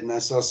good, and I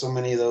saw so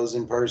many of those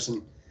in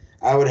person.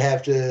 I would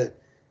have to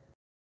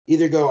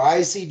either go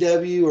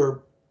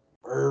ICW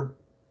or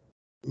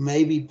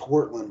maybe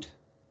Portland.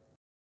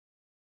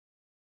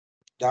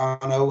 Don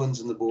Owens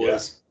and the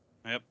boys.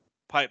 Yeah.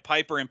 Yep.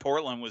 Piper in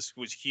Portland was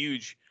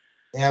huge.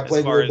 Yeah, I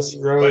played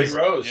with Buddy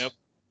Rose. Yep.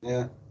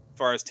 Yeah. As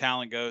far as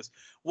talent goes.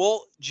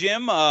 Well,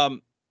 Jim,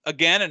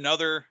 again,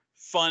 another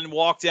fun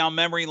walk down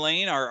memory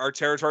lane. Our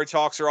territory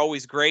talks are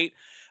always great.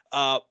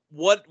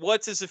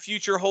 What does the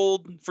future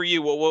hold for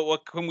you?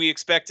 What can we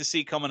expect to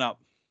see coming up?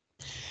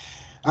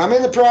 I'm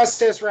in the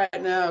process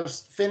right now of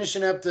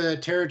finishing up the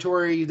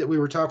territory that we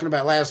were talking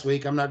about last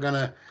week. I'm not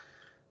going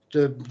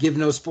to give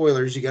no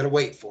spoilers. You got to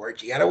wait for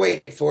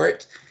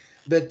it.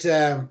 But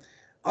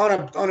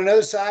on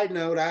another side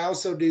note, I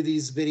also do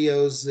these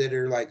videos that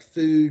are like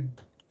food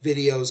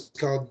videos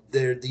called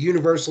the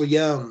Universal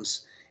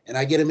Yums, and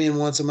I get them in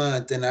once a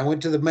month. And I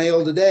went to the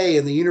mail today,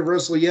 and the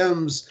Universal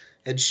Yums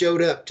had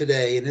showed up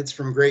today, and it's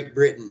from Great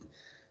Britain.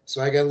 So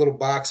I got a little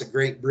box of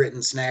Great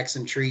Britain snacks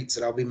and treats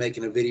that I'll be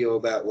making a video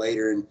about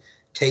later, and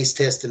taste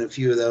testing a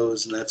few of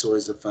those, and that's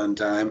always a fun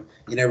time.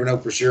 You never know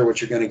for sure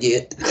what you're going to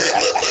get.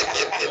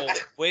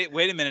 Well,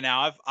 wait a minute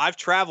now. I've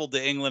traveled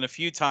to England a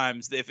few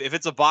times. If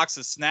it's a box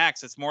of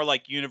snacks, it's more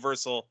like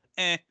Universal.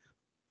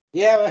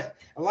 Yeah,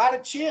 a lot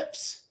of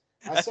chips.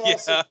 I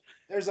saw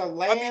there's a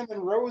lamb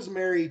and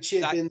rosemary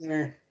chip in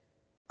there.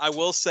 I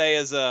will say,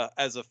 as a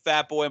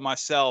fat boy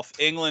myself,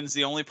 England's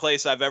the only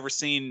place I've ever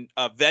seen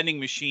a vending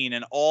machine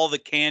and all the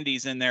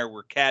candies in there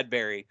were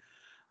Cadbury.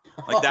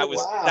 Like that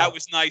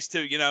was nice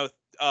too.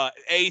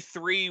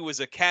 A3 was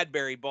a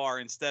Cadbury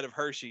bar instead of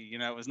Hershey.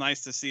 It was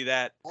nice to see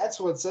that. That's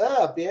what's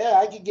up. Yeah,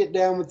 I could get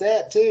down with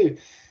that too.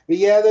 But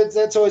yeah,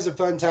 that's always a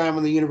fun time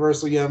when the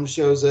Universal Yum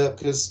shows up,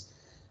 because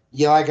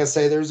like I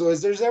say, there's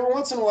every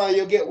once in a while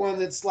you'll get one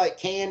that's like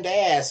canned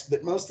ass,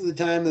 but most of the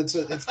time it's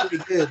pretty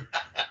good.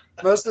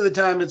 Most of the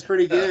time it's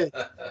pretty good.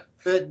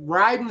 But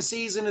riding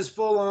season is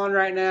full on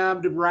right now.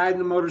 I'm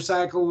riding a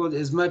motorcycle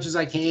as much as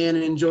I can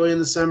and enjoying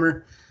the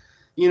summer.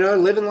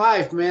 Living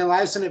life, man.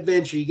 Life's an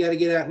adventure. You got to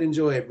get out and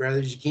enjoy it,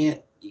 brothers. You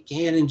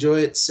can't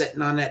enjoy it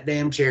sitting on that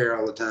damn chair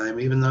all the time,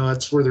 even though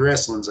that's where the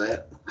wrestling's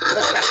at.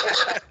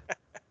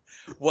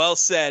 Well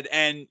said.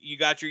 And you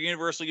got your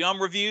Universal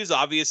Yum reviews.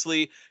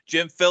 Obviously,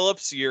 Jim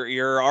Phillips,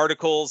 your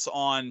articles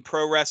on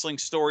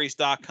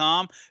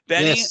ProWrestlingStories.com.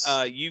 Benny,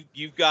 yes.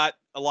 You've got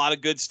a lot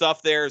of good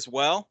stuff there as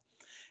well.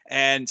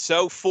 And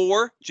so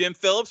for Jim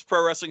Phillips,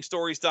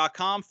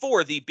 ProWrestlingStories.com,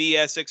 for the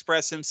BS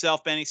Express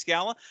himself, Benny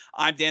Scala,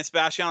 I'm Dan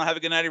Sebastian. Have a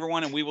good night,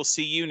 everyone, and we will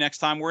see you next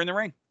time we're in the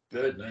ring.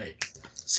 Good night.